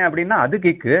சேர்ந்து ஆடினேன் அப்படின்னா அது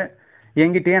கிக்கு.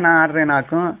 எங்கிட்டயே நான்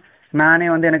ஆடுறேனாக்கும், நானே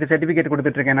வந்து எனக்கு சர்டிஃபிகேட்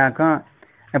கொடுத்துட்ருக்கேனாக்கும்,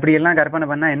 அப்படி எல்லாம் கற்பனை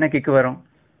பண்ணால் என்ன கிக்கு வரும்?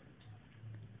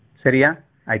 சரியா?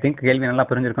 ஐ திங்க் கேள்வி நல்லா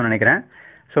புரிஞ்சிருக்கும்னு நினைக்கிறேன்.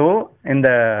 ஸோ இந்த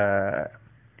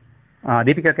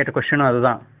தீபிகா கேட்ட கொஸ்டினும்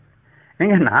அதுதான்.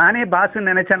 ஏங்க நானே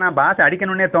பாஸ்ன்னு நினைச்சேன், நான் பாஸ்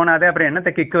அடிக்கணும்னே தோணாதே, அப்புறம்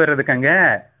என்னத்தை கிக்கு வர்றதுக்கு?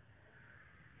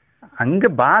 அங்கே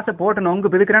பாஸை போட்டு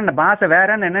நொங்கு பிதுக்கிறேன், பாஸை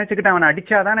வேறன்னு நினைச்சுக்கிட்டு அவனை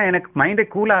அடிச்சாதானே எனக்கு மைண்டே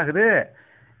கூல் ஆகுது.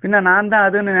 பின்ன நான் தான்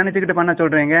அதுன்னு நினைச்சுக்கிட்டு பண்ண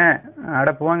சொல்றீங்க, அட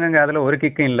போங்கங்க, அதுல ஒரு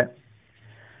கிக்கும் இல்லை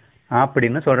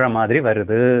அப்படின்னு சொல்ற மாதிரி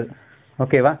வருது.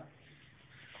 ஓகேவா?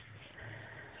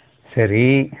 சரி,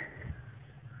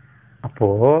 அப்போ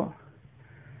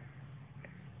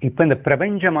இப்ப இந்த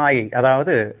பிரபஞ்ச மாயை,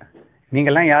 அதாவது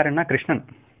நீங்கெல்லாம் யாருன்னா கிருஷ்ணன்.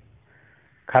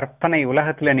 கற்பனை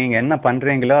உலகத்துல நீங்க என்ன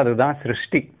பண்றீங்களோ அதுதான்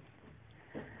சிருஷ்டி,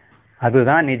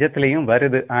 அதுதான் நிஜத்திலையும்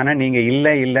வருது. ஆனா நீங்க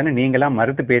இல்லை இல்லைன்னு நீங்களா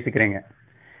மறுத்து பேசிக்கிறீங்க.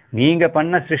 நீங்க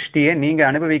பண்ண சிருஷ்டியை நீங்க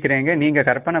அனுபவிக்கிறீங்க. நீங்க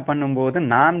கற்பனை பண்ணும்போது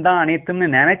நான் தான் அனைத்தும்னு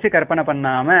நினைச்சு கற்பனை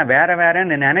பண்ணாம வேற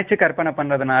வேறன்னு நினைச்சு கற்பனை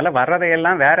பண்றதுனால,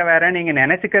 வர்றதையெல்லாம் வேற வேற நீங்க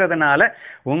நினைச்சுக்கிறதுனால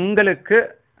உங்களுக்கு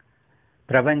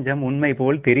பிரபஞ்சம் உண்மை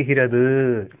போல் தெரிகிறது.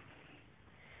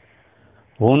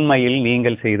 உண்மையில்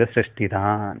நீங்கள் செய்த சிருஷ்டி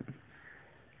தான்.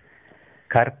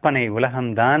 கற்பனை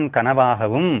உலகம்தான்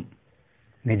கனவாகவும்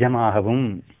நிஜமாகவும்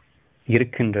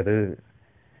இருக்கின்றது.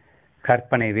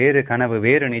 கற்பனை வேறு, கனவு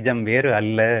வேறு, நிஜம் வேறு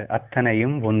அல்ல.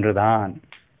 அத்தனையும் ஒன்றுதான்.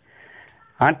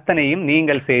 அத்தனையும்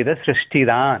நீங்கள் செய்த சிருஷ்டி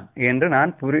தான் என்று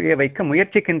நான் புரிய வைக்க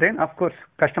முயற்சிக்கின்றேன். அப்கோர்ஸ்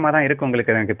கஷ்டமா தான் இருக்கு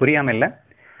உங்களுக்கு, எனக்கு புரியாம இல்லை.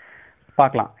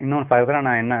 பார்க்கலாம் இன்னும் ஃபர்தரா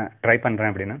நான் என்ன ட்ரை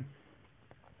பண்றேன் அப்படின்னு.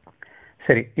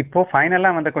 சரி, இப்போ ஃபைனலா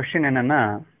வந்த கொஸ்டின் என்னன்னா,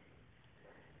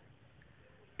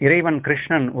 இறைவன்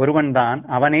கிருஷ்ணன் ஒருவன் தான்,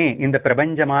 அவனே இந்த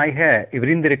பிரபஞ்சமாக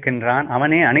விரிந்திருக்கின்றான்,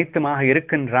 அவனே அனைத்துமாக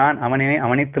இருக்கின்றான், அவனே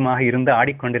அனைத்துமாக இருந்து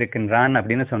ஆடிக்கொண்டிருக்கின்றான்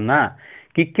அப்படின்னு சொன்னா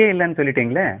கிக்கே இல்லைன்னு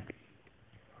சொல்லிட்டீங்களே.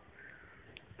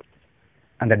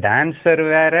 அந்த டான்சர்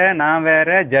வேற, நான் வேற,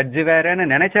 ஜட்ஜு வேறன்னு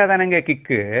நினைச்சாதானங்க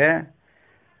கிக்கு.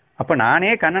 அப்ப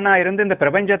நானே கண்ணனா இருந்து இந்த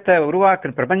பிரபஞ்சத்தை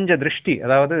உருவாக்கு, பிரபஞ்ச திருஷ்டி,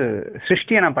 அதாவது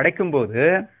சிருஷ்டியை நான் படைக்கும் போது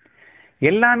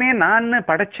எல்லாமே நான்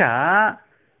படைச்சா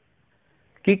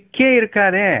கிக்கே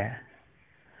இருக்காதே.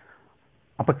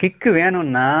 அப்ப கிக்கு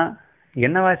வேணும்னா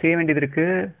என்னவா செய்ய வேண்டியது இருக்கு?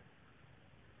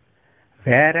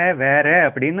 வேற வேற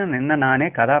அப்படின்னு என்ன நானே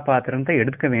கதாபாத்திரத்தை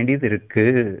எடுக்க வேண்டியது இருக்கு.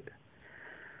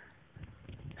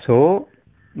 சோ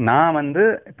நான்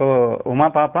இப்போ உமா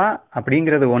பாப்பா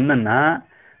அப்படிங்கிறது ஒண்ணுன்னா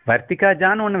வர்த்திகா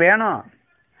ஜான் ஒண்ணு வேணும்,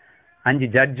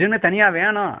 5 ஜட்ஜுன்னு தனியா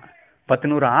வேணும்,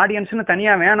 10-100 ஆடியன்ஸ்னு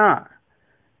தனியா வேணும்.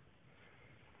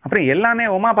 அப்புறம் எல்லாமே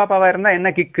உமா பாப்பாவா இருந்தா என்ன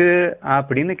கிக்கு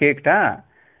அப்படின்னு கேட்டா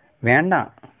வேண்டாம்.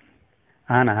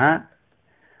 ஆனா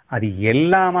அது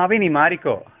எல்லாமாவே நீ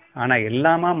மாறிக்கோ. ஆனா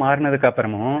எல்லாமா மாறினதுக்கு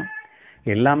அப்புறமும்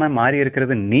எல்லாமே மாறி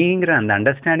இருக்கிறது நீங்கிற அந்த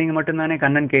அண்டர்ஸ்டாண்டிங் மட்டும் தானே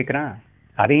கண்ணன் கேட்கிறான்.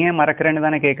 அதையே மறக்கிறேன்னு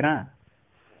தானே கேட்கிறான்.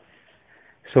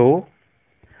 ஸோ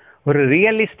ஒரு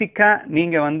ரியலிஸ்டிக்கா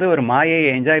நீங்க ஒரு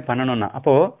மாயையை என்ஜாய் பண்ணணும்னா,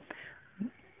 அப்போ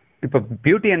இப்போ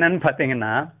பியூட்டி என்னன்னு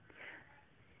பார்த்தீங்கன்னா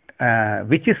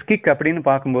விச் இஸ் கிக் அப்படின்னு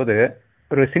பார்க்கும்போது,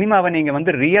 ஒரு சினிமாவை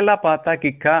நீங்க ரியலா பார்த்தா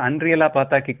கிக்கா, அன்ரியலா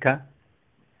பார்த்தா கிக்கா?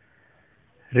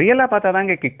 ரியலா பார்த்தா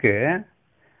தாங்க கிக்கு.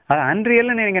 அது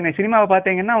அன்ரியல்னு நீங்க சினிமாவை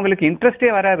பார்த்தீங்கன்னா உங்களுக்கு இன்ட்ரெஸ்டே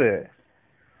வராது.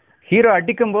 ஹீரோ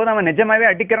அடிக்கும் போது அவன் நிஜமாவே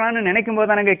அடிக்கிறான்னு நினைக்கும்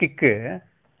போது தானங்க கிக்கு.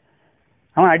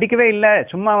 அவன் அடிக்கவே இல்லை,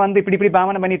 சும்மா இப்படி இப்படி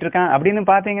பாவனை பண்ணிட்டு இருக்கான் அப்படின்னு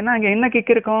பார்த்தீங்கன்னா அங்கே என்ன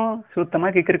கிக் இருக்கும்? சுத்தமா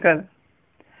கிக் இருக்காது.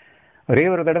 ஒரே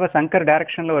ஒரு தடவை சங்கர்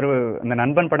டைரக்ஷன்ல ஒரு அந்த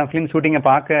நண்பன் படம் ஃபிலிம் ஷூட்டிங்கை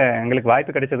பார்க்க எங்களுக்கு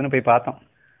வாய்ப்பு கிடைச்சதுன்னு போய் பார்த்தோம்.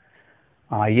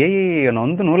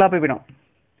 நொந்து நூலா போய்விடும்.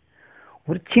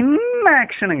 ஒரு சின்ன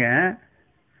ஆக்ஷனுங்க,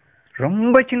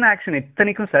 ரொம்ப சின்ன ஆக்ஷன்.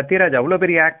 இத்தனைக்கும் சத்யராஜ் அவ்வளோ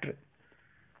பெரிய ஆக்டர்.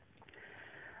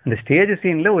 அந்த ஸ்டேஜ்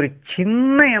சீன்ல ஒரு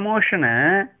சின்ன எமோஷனை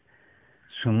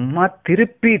சும்மா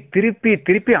திருப்பி திருப்பி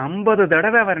திருப்பி 50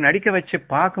 தடவை அவர் நடிக்க வச்சு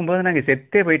பார்க்கும்போது நாங்கள்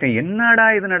செத்தே போயிட்டேன். என்னடா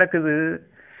இது நடக்குது?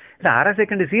 இந்த அரை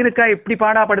செகண்ட் சீனுக்கா இப்படி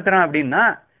பாடாப்படுத்துறான் அப்படின்னா,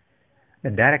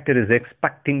 the director is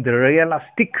expecting the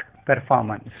realistic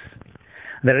performance.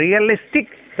 the realistic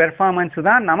performance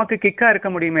தான் நமக்கு கிக்கா இருக்க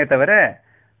முடியுமே தவிர,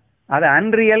 அது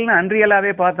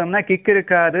அன்ரியலாவே பார்த்தோம்னா கிக்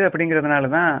இருக்காது. அப்படிங்கிறதுனால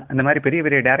தான் இந்த மாதிரி பெரிய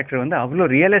பெரிய டைரக்டர் அவ்வளோ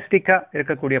ரியலிஸ்டிக்கா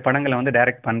இருக்கக்கூடிய படங்களை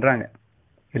டைரக்ட் பண்றாங்க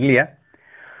இல்லையா?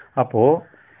 அப்போ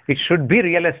இட் ஷுட் பி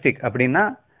ரியலிஸ்டிக் அப்படின்னா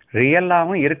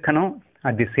ரியலாகவும் இருக்கணும்.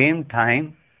 அட் தி சேம் டைம்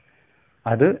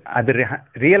அது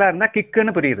ரியலா இருந்தா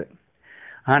கிக்குன்னு புரியுது.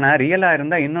 ஆனா ரியலா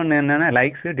இருந்தா இன்னொன்னு என்னன்னா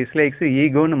லைக்ஸ், டிஸ்லைக்ஸ்,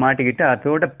 ஈகோன்னு மாட்டிக்கிட்டு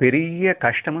அதோட பெரிய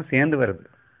கஷ்டமும் சேர்ந்து வருது.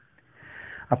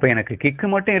 அப்ப எனக்கு கிக்கு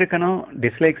மட்டும் இருக்கணும்,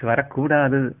 டிஸ்லைக்ஸ்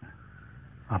வரக்கூடாது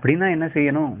அப்படின்னா என்ன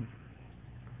செய்யணும்?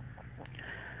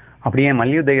 அப்படியே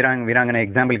மல்யுத்த வீராங்கனை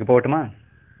எக்ஸாம்பிளுக்கு போகட்டுமா?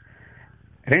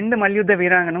 2 மல்யுத்த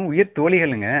வீராங்கனும் உயிர்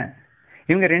தோழிகளுங்க.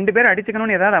 இவங்க 2 பேரும்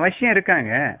அடிச்சுக்கணும்னு ஏதாவது அவசியம்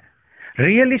இருக்காங்க?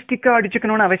 ரியலிஸ்டிக்கா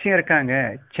அடிச்சுக்கணும்னு அவசியம் இருக்காங்க?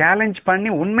 சேலஞ்ச் பண்ணி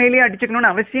உண்மையிலேயே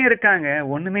அடிச்சுக்கணும்னு அவசியம் இருக்காங்க?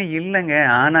 ஒண்ணுமே இல்லைங்க.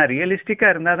 ஆனா ரியலிஸ்டிக்கா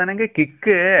இருந்தா தானங்க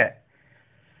கிக்கு.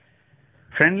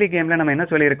 ஃப்ரெண்ட்லி கேம்ல நம்ம என்ன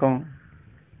சொல்லியிருக்கோம்?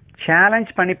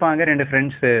 சேலஞ்ச் பண்ணிப்பாங்க 2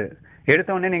 ஃப்ரெண்ட்ஸ்.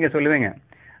 எடுத்த உடனே நீங்க சொல்லுவீங்க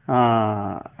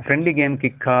ஃப்ரெண்ட்லி கேம்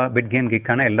கிக்கா, பெட் கேம்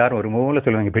கிக்கானா எல்லாரும் ஒரு மூல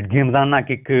சொல்லுவாங்க பெட் கேம் தான்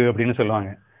கிக்கு அப்படின்னு சொல்லுவாங்க.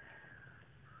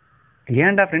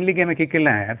 ஏன்டா ஃப்ரெண்ட்லி கேமை கிக்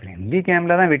இல்லை? ஃப்ரெண்ட்லி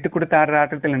கேம்ல தான் விட்டு கொடுத்து ஆடுற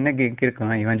ஆட்டத்தில் என்ன கிக்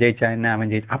இருக்கும்? இவன் ஜெயிச்சா என்ன, அவன்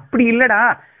ஜெயிச்சா அப்படி இல்லடா,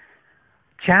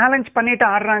 சேலஞ்ச் பண்ணிட்டு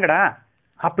ஆடுறாங்கடா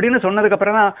அப்படின்னு சொன்னதுக்கு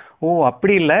அப்புறம் தான் ஓ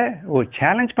அப்படி இல்லை, ஓ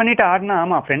சேலஞ்ச் பண்ணிட்டு ஆடினா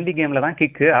ஆமா ஃப்ரெண்ட்லி கேம்ல தான்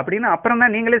கிக்கு அப்படின்னு அப்புறம்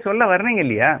தான் நீங்களே சொல்ல வர்றீங்க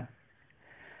இல்லையா?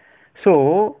 ஸோ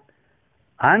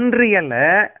அன்ரியல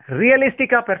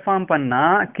ரியலிஸ்டிக்கா பெர்ஃபார்ம் பண்ணா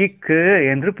கிக்கு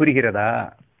என்று புரிகிறதா?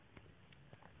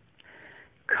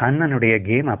 கண்ணனுடைய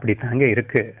கேம் அப்படித்தாங்க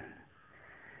இருக்கு.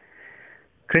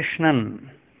 கிருஷ்ணன்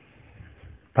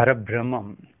பரபிரம்மம்,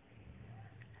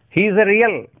 he is a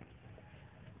real.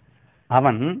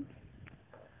 அவன்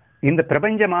இந்த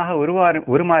பிரபஞ்சமாக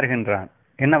உருமாறுகின்றான்.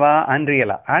 என்னவா?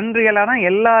 அன்ரியலா. அன்ரியலா தான்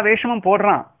எல்லா வேஷமும்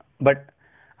போடுறான். பட்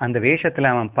அந்த வேஷத்துல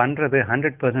அவன் பண்றது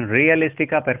 100%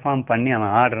 ரியலிஸ்டிக்கா பெர்ஃபார்ம் பண்ணி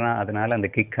அவன் ஆடுறான். அதனால அந்த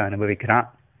கிக் அனுபவிக்கிறான்.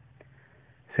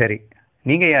 சரி,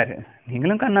 நீங்க யாரு?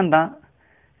 நீங்களும் கண்ணன் தான்,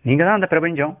 நீங்க தான் அந்த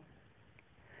பிரபஞ்சம்.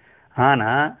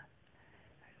 ஆனா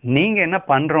நீங்க என்ன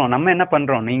பண்றோம், நம்ம என்ன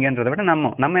பண்றோம், நீங்கன்றதை விட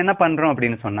நம்ம என்ன பண்றோம்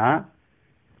அப்படின்னு சொன்னா,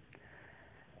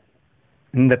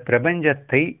 இந்த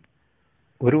பிரபஞ்சத்தை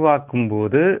உருவாக்கும்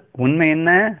போது உண்மை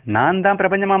என்ன? நான் தான்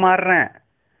பிரபஞ்சமா மாறுறேன்,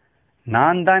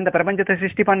 நான் தான் இந்த பிரபஞ்சத்தை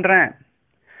சிருஷ்டி பண்றேன்.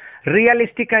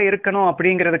 ரியலிஸ்டிக்கா இருக்கணும்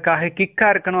அப்படிங்கிறதுக்காக, கிக்கா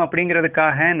இருக்கணும்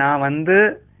அப்படிங்கிறதுக்காக நான்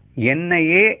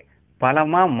என்னையே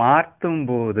பலமா மாற்றும்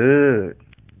போது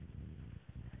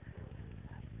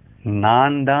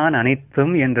நான் தான்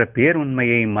அனைத்தும் என்ற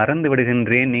பேருண்மையை மறந்து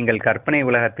விடுகின்றேன். நீங்கள் கற்பனை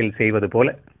உலகத்தில் செய்வது போல.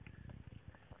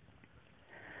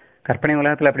 கற்பனை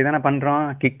உலகத்தில் அப்படிதானே பண்றோம்.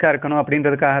 கிக்கா இருக்கணும்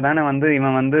அப்படின்றதுக்காக தானே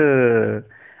இவன்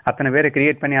அத்தனை பேரை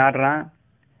கிரியேட் பண்ணி ஆடுறான்.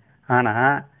 ஆனா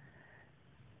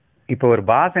இப்போ ஒரு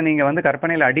பாஸை நீங்க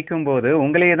கற்பனையில் அடிக்கும் போது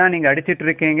உங்களையே தான் நீங்க அடிச்சிட்டு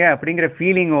இருக்கீங்க அப்படிங்கிற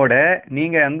ஃபீலிங்கோட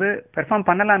நீங்க பெர்ஃபார்ம்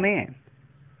பண்ணலாமே.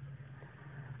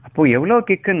 அப்போ எவ்வளோ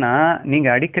கிக்குன்னா, நீங்க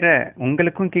அடிக்கிற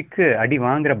உங்களுக்கும் கிக்கு, அடி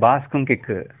வாங்குற பாஸ்க்கும்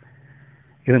கிக்கு.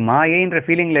 இது மாயைன்ற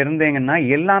ஃபீலிங்ல இருந்தீங்கன்னா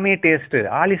எல்லாமே டேஸ்ட்,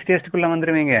 ஆலிஸ் டேஸ்ட்டுக்குள்ள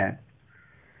வந்துருவீங்க.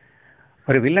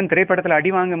 ஒரு வில்லன் திரைப்படத்துல அடி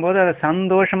வாங்கும் போது அதை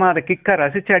சந்தோஷமா அதை கிக்க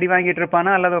ரசிச்சு அடி வாங்கிட்டு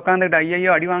இருப்பானா, அல்லது உட்காந்துட்டு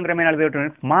ஐயோ அடி வாங்குறமே அழுது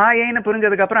மாயைன்னு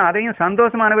புரிஞ்சதுக்கு அப்புறம் அதையும்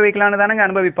சந்தோஷமா அனுபவிக்கலான்னு தானங்க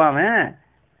அனுபவிப்பாங்க.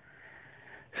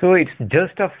 So it's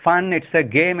just a fun, it's a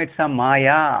game, it's a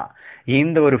மாயா.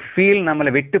 இந்த ஒரு ஃபீல்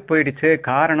நம்மளை விட்டு போயிடுச்சு.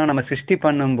 காரணம், நம்ம சிருஷ்டி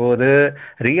பண்ணும்போது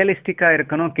ரியலிஸ்டிக்கா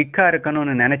இருக்கணும், கிக்கா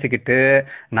இருக்கணும்னு நினைச்சுக்கிட்டு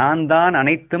நான் தான்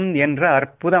அனைத்தும் என்ற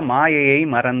அற்புத மாயையை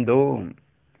மறந்தோம்.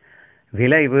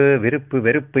 விளைவு விருப்பு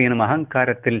வெறுப்பு எனும்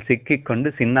அகங்காரத்தில் சிக்கிக்கொண்டு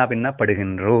சின்ன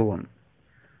பின்னப்படுகின்றோம்.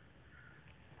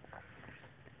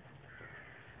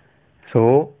 ஸோ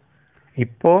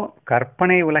இப்போ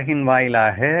கற்பனை உலகின்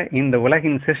வாயிலாக இந்த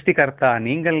உலகின் சிருஷ்டிகர்த்தா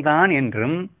நீங்கள்தான்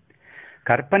என்றும்,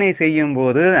 கற்பனை செய்யும்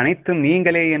போது அனைத்தும்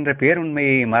நீங்களே என்ற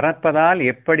பேருண்மையை மறப்பதால்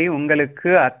எப்படி உங்களுக்கு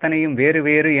அத்தனையும் வேறு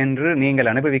வேறு என்று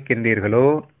நீங்கள் அனுபவிக்கின்றீர்களோ,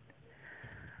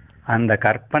 அந்த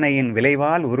கற்பனையின்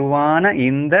விளைவால் உருவான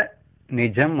இந்த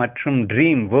நிஜம் மற்றும்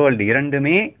ட்ரீம் வேர்ல்டு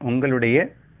இரண்டுமே உங்களுடைய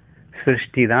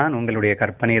சிருஷ்டி தான், உங்களுடைய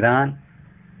கற்பனை தான்.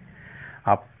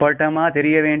 அப்பட்டமா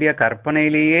தெரிய வேண்டிய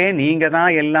கற்பனையிலேயே நீங்க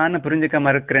தான் எல்லான்னு புரிஞ்சுக்க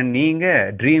மறுக்கிற நீங்க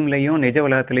ட்ரீம்லையும் நிஜ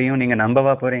உலகத்திலையும் நீங்க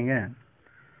நம்பவா போறீங்க?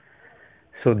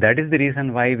 So that is the reason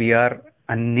why we are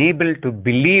unable to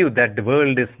believe that the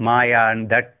world is Maya, and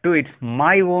that too it's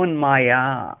my own Maya.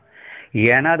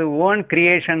 எனது ஓன்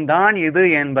கிரியேஷன் தான் இது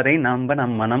என்பதை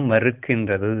நம் மனம்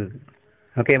மறுக்கின்றது.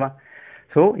 ஓகேவா?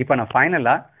 ஸோ இப்போ நான்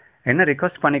ஃபைனலா என்ன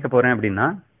ரிக்வெஸ்ட் பண்ணிக்க போறேன் அப்படின்னா,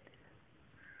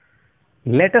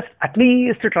 let us at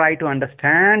least try to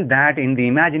understand that in the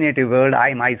imaginative world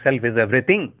I myself is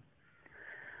everything.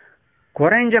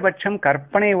 குறைஞ்சபட்சம்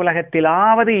கற்பனை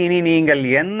உலகத்திலாவது இனி நீங்கள்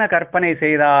என்ன கற்பனை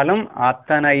செய்தாலும்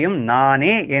அத்தனையும்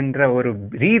நானே என்ற ஒரு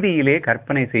ரீதியிலே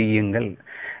கற்பனை செய்யுங்கள்.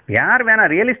 யார் வேணா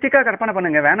ரியலிஸ்டிக்கா கற்பனை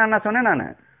பண்ணுங்க, வேணாம் நான் சொன்னேன்.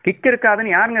 நான் கிக்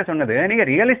இருக்காதுன்னு யாருங்க சொன்னது? நீங்க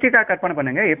ரியலிஸ்டிக்கா கற்பனை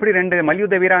பண்ணுங்க. எப்படி ரெண்டு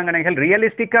மல்யுத்த வீராங்கனைகள்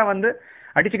ரியலிஸ்டிக்கா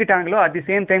அடிச்சுக்கிட்டாங்களோ, at the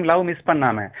same time love miss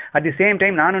பண்ணாம, அட் தி சேம்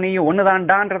டைம் நானும் நீயும்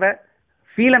ஒண்ணுதான்டான்றத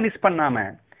ஃபீலை மிஸ் பண்ணாம,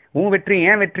 உன் வெற்றி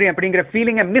ஏன் வெற்றி அப்படிங்கிற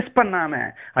ஃபீலிங்கை மிஸ் பண்ணாம,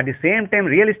 அட் தி சேம் டைம்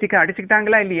ரியலிஸ்டிக்கா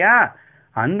அடிச்சுக்கிட்டாங்களா இல்லையா?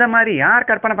 அந்த மாதிரி யார்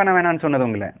கற்பனை பண்ண வேணாம்னு சொன்னது?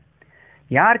 உங்களை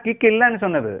யார் கிக் இல்லைன்னு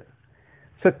சொன்னது?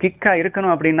 ஸோ கிக்கா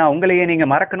இருக்கணும் அப்படின்னா உங்களையே நீங்க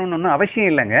மறக்கணும்னு ஒன்றும் அவசியம்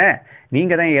இல்லைங்க.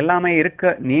 நீங்க தான் எல்லாமே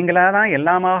நீங்களா தான்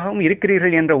எல்லாமாகவும்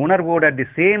இருக்கிறீர்கள் என்ற உணர்வோடு அட் தி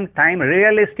சேம் டைம்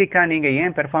ரியலிஸ்டிக்கா நீங்க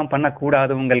ஏன் பெர்ஃபார்ம்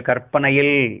பண்ணக்கூடாது? உங்கள்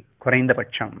கற்பனையில்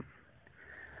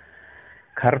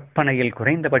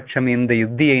குறைந்தபட்சம் இந்த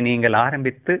யுத்தியை நீங்கள்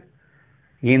ஆரம்பித்து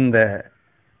இந்த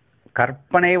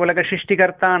கற்பனை உலக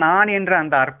சிருஷ்டிகர்த்தா நான் என்ற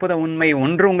அந்த அற்புத உண்மை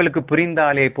ஒன்று உங்களுக்கு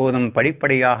புரிந்தாலே போதும்,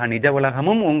 படிப்படியாக நிஜ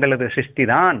உலகமும் உங்களது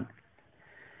சிருஷ்டிதான்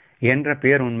என்ற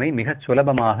பேருண்மை மிக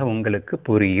சுலபமாக உங்களுக்கு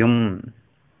புரியும்.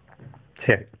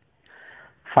 சரி,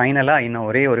 ஃபைனலா இன்னும்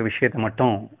ஒரே ஒரு விஷயத்தை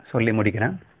மட்டும் சொல்லி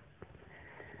முடிக்கிறேன்.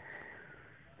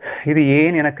 இது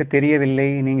ஏன் எனக்கு தெரியவில்லை,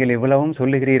 நீங்கள் இவ்வளவும்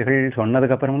சொல்லுகிறீர்கள்,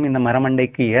 சொன்னதுக்கு அப்புறமும் இந்த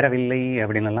மரமண்டைக்கு ஏறவில்லை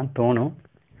அப்படின்னு எல்லாம் தோணும்.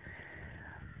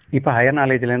 இப்போ ஹையர்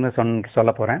நாலேஜ்லேருந்து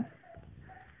சொல்ல போகிறேன்.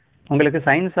 உங்களுக்கு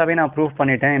சயின்ஸாகவே நான் ப்ரூவ்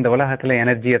பண்ணிட்டேன், இந்த உலகத்தில்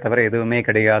எனர்ஜியை தவிர எதுவுமே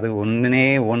கிடையாது, ஒன்றே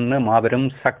ஒன்று மாபெரும்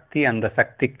சக்தி. அந்த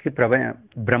சக்திக்கு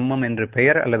பிரம்மம் என்று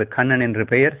பெயர், அல்லது கண்ணன் என்று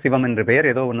பெயர், சிவம் என்று பெயர்,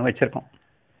 ஏதோ ஒன்று வச்சிருக்கோம்.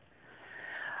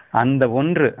 அந்த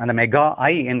ஒன்று, அந்த மெகா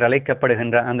ஐ என்று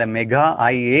அழைக்கப்படுகின்ற அந்த மெகா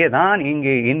ஐயே தான்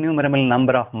இங்கே இன்யூமரபிள்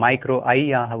நம்பர் ஆஃப் மைக்ரோ ஐ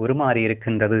ஆக உருமாறி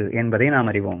இருக்கின்றது என்பதை நாம்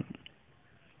அறிவோம்.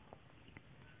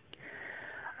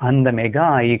 அந்த மெகா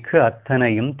ஐக்கு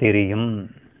அத்தனையும் தெரியும்.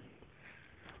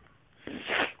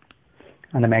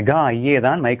 அந்த மெகா ஐயே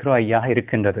தான் மைக்ரோ ஐயாக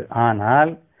இருக்கின்றது.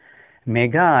 ஆனால்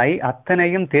மெகா ஐ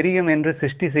அத்தனையும் தெரியும் என்று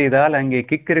சிருஷ்டி செய்தால் அங்கே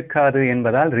கிக் இருக்காது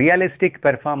என்பதால் ரியலிஸ்டிக்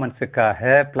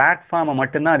பெர்ஃபார்மன்ஸுக்காக பிளாட்ஃபார்மை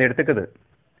மட்டும்தான் அது எடுத்துக்குது.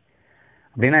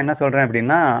 அப்படின்னா என்ன சொல்றேன்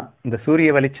அப்படின்னா, இந்த சூரிய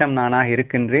வெளிச்சம் நானாக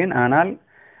இருக்கின்றேன், ஆனால்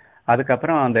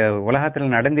அதுக்கப்புறம் அந்த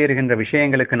உலகத்தில் நடந்தேறுகின்ற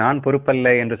விஷயங்களுக்கு நான்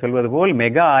பொறுப்பல்ல என்று சொல்வது போல்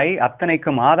மெகா ஐ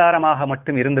அத்தனைக்கும் ஆதாரமாக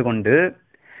மட்டும் இருந்து கொண்டு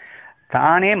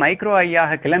தானே மைக்ரோ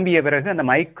ஐயாக கிளம்பிய பிறகு அந்த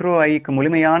மைக்ரோ ஐக்கு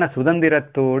முழுமையான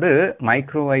சுதந்திரத்தோடு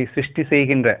மைக்ரோ ஐ சிருஷ்டி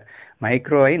செய்கின்ற,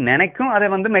 மைக்ரோ ஐ நினைக்கும் அதை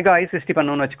மெகா ஐ சிருஷ்டி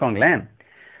பண்ணணும்னு வச்சுக்கோங்களேன்,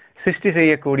 சிருஷ்டி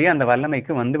செய்யக்கூடிய அந்த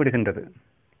வல்லமைக்கு வந்து விடுகின்றது.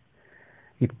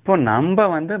 இப்போ நம்ம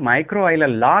மைக்ரோ ஐல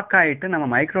லாக் ஆயிட்டு நம்ம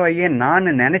மைக்ரோ ஐயே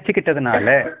நான் நினைச்சுக்கிட்டதுனால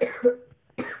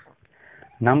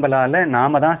நம்மளால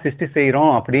நாம தான் சிருஷ்டி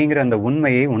செய்யறோம் அப்படிங்கிற அந்த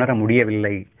உண்மையை உணர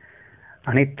முடியவில்லை.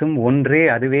 அனைத்தும் ஒன்றே,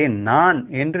 அதுவே நான்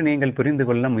என்று நீங்கள் புரிந்து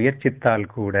கொள்ள முயற்சித்தால்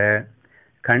கூட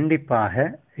கண்டிப்பாக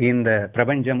இந்த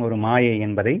பிரபஞ்சம் ஒரு மாயை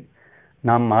என்பதை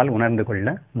நம்மால் உணர்ந்து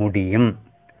கொள்ள முடியும்.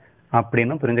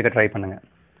 அப்படின்னு புரிஞ்சுக்க ட்ரை பண்ணுங்க.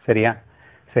 சரியா?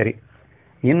 சரி,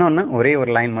 இன்னொன்னு ஒரே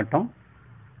ஒரு லைன் மட்டும்.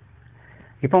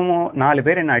 இப்போ 4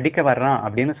 பேர் என்ன அடிக்க வர்றான்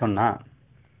அப்படின்னு சொன்னா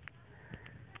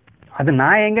அது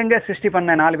நான் எங்கெங்க சிருஷ்டி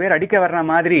பண்ண 4 பேர் அடிக்க வர்ற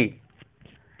மாதிரி,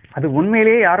 அது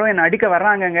உண்மையிலேயே யாரோ என்ன அடிக்க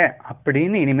வர்றாங்கங்க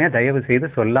அப்படின்னு இனிமே தயவு செய்து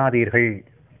சொல்லாதீர்கள்.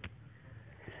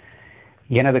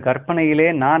 எனது கற்பனையிலே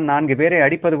நான் 4 பேரை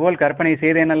அடிப்பது போல் கற்பனை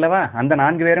செய்தேன் அல்லவா, அந்த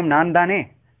 4 பேரும் நான் தானே.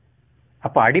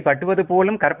 அப்ப அடிபட்டுவது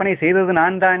போலும் கற்பனை செய்தது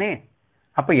நான் தானே.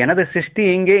 அப்ப எனது சிருஷ்டி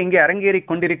இங்கே அரங்கேறி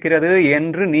கொண்டிருக்கிறது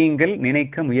என்று நீங்கள்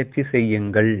நினைக்க முயற்சி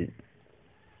செய்யுங்கள்.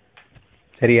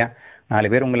 சரியா? 4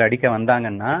 பேர் உங்களை அடிக்க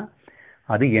வந்தாங்கன்னா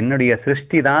அது என்னுடைய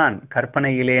சிருஷ்டி தான்.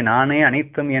 கற்பனையிலே நானே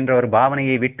அனைத்தும் என்ற ஒரு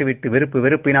பாவனையை விட்டு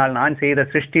வெறுப்பினால் நான் செய்த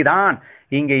சிருஷ்டி தான்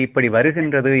இங்கே இப்படி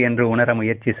வருகின்றது என்று உணர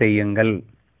முயற்சி செய்யுங்கள்.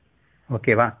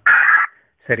 ஓகேவா?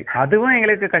 சரி, அதுவும்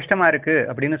எங்களுக்கு கஷ்டமா இருக்கு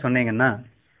அப்படின்னு சொன்னீங்கன்னா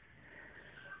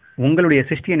உங்களுடைய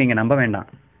சிருஷ்டியை நீங்க நம்ப வேண்டாம்.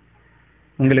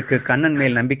 உங்களுக்கு கண்ணன்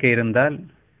மேல் நம்பிக்கை இருந்தால்,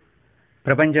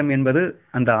 பிரபஞ்சம் என்பது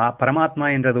அந்த பரமாத்மா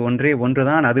என்றது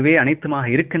ஒன்றுதான், அதுவே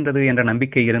அனைத்துமாக இருக்கின்றது என்ற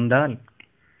நம்பிக்கை இருந்தால்,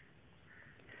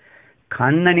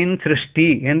 கண்ணனின் சிருஷ்டி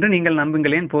என்று நீங்கள்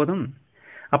நம்புங்களேன் போதும்.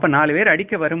 அப்ப 4 பேர்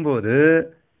அடிக்க வரும்போது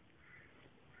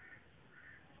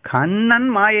கண்ணன்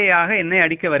மாயையாக என்னை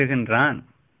அடிக்க வருகின்றான்.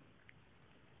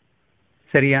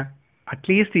 சரியா?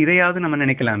 அட்லீஸ்ட் இதையாவது நம்ம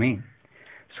நினைக்கலாமே.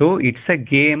 So it's a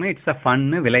game, it's a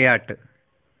fun, விளையாட்டு.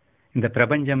 இந்த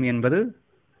பிரபஞ்சம் என்பது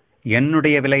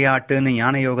என்னுடைய விளையாட்டுன்னு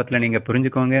ஞான யோகத்துல நீங்க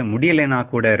புரிஞ்சுக்கோங்க. முடியலைன்னா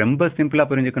கூட ரொம்ப சிம்பிளா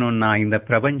புரிஞ்சுக்கணும்னா, இந்த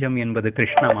பிரபஞ்சம் என்பது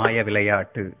கிருஷ்ண மாய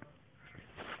விளையாட்டு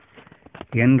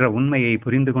என்ற உண்மையை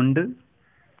புரிந்து கொண்டு,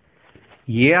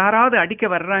 யாராவது அடிக்க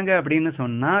வர்றாங்க அப்படின்னு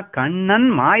சொன்னா கண்ணன்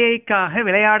மாயைக்காக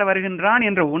விளையாட வருகின்றான்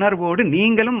என்ற உணர்வோடு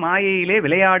நீங்களும் மாயையிலே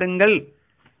விளையாடுங்கள்.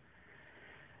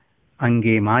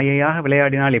 அங்கே மாயையாக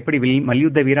விளையாடினால் எப்படி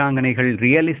மல்யுத்த வீராங்கனைகள்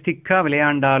ரியலிஸ்டிக்கா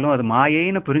விளையாண்டாலும் அது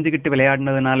மாயைன்னு புரிஞ்சுக்கிட்டு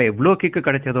விளையாடினதுனால எவ்வளோ கிக்கு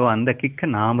கிடைச்சதோ அந்த கிக்கை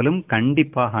நாமளும்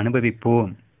கண்டிப்பாக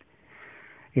அனுபவிப்போம்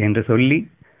என்று சொல்லி,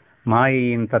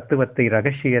 மாயையின் தத்துவத்தை,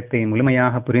 ரகசியத்தை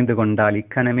முழுமையாக புரிந்து கொண்டால்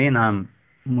இக்கணமே நாம்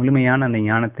முழுமையான அந்த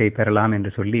ஞானத்தை பெறலாம் என்று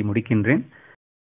சொல்லி முடிக்கின்றேன்.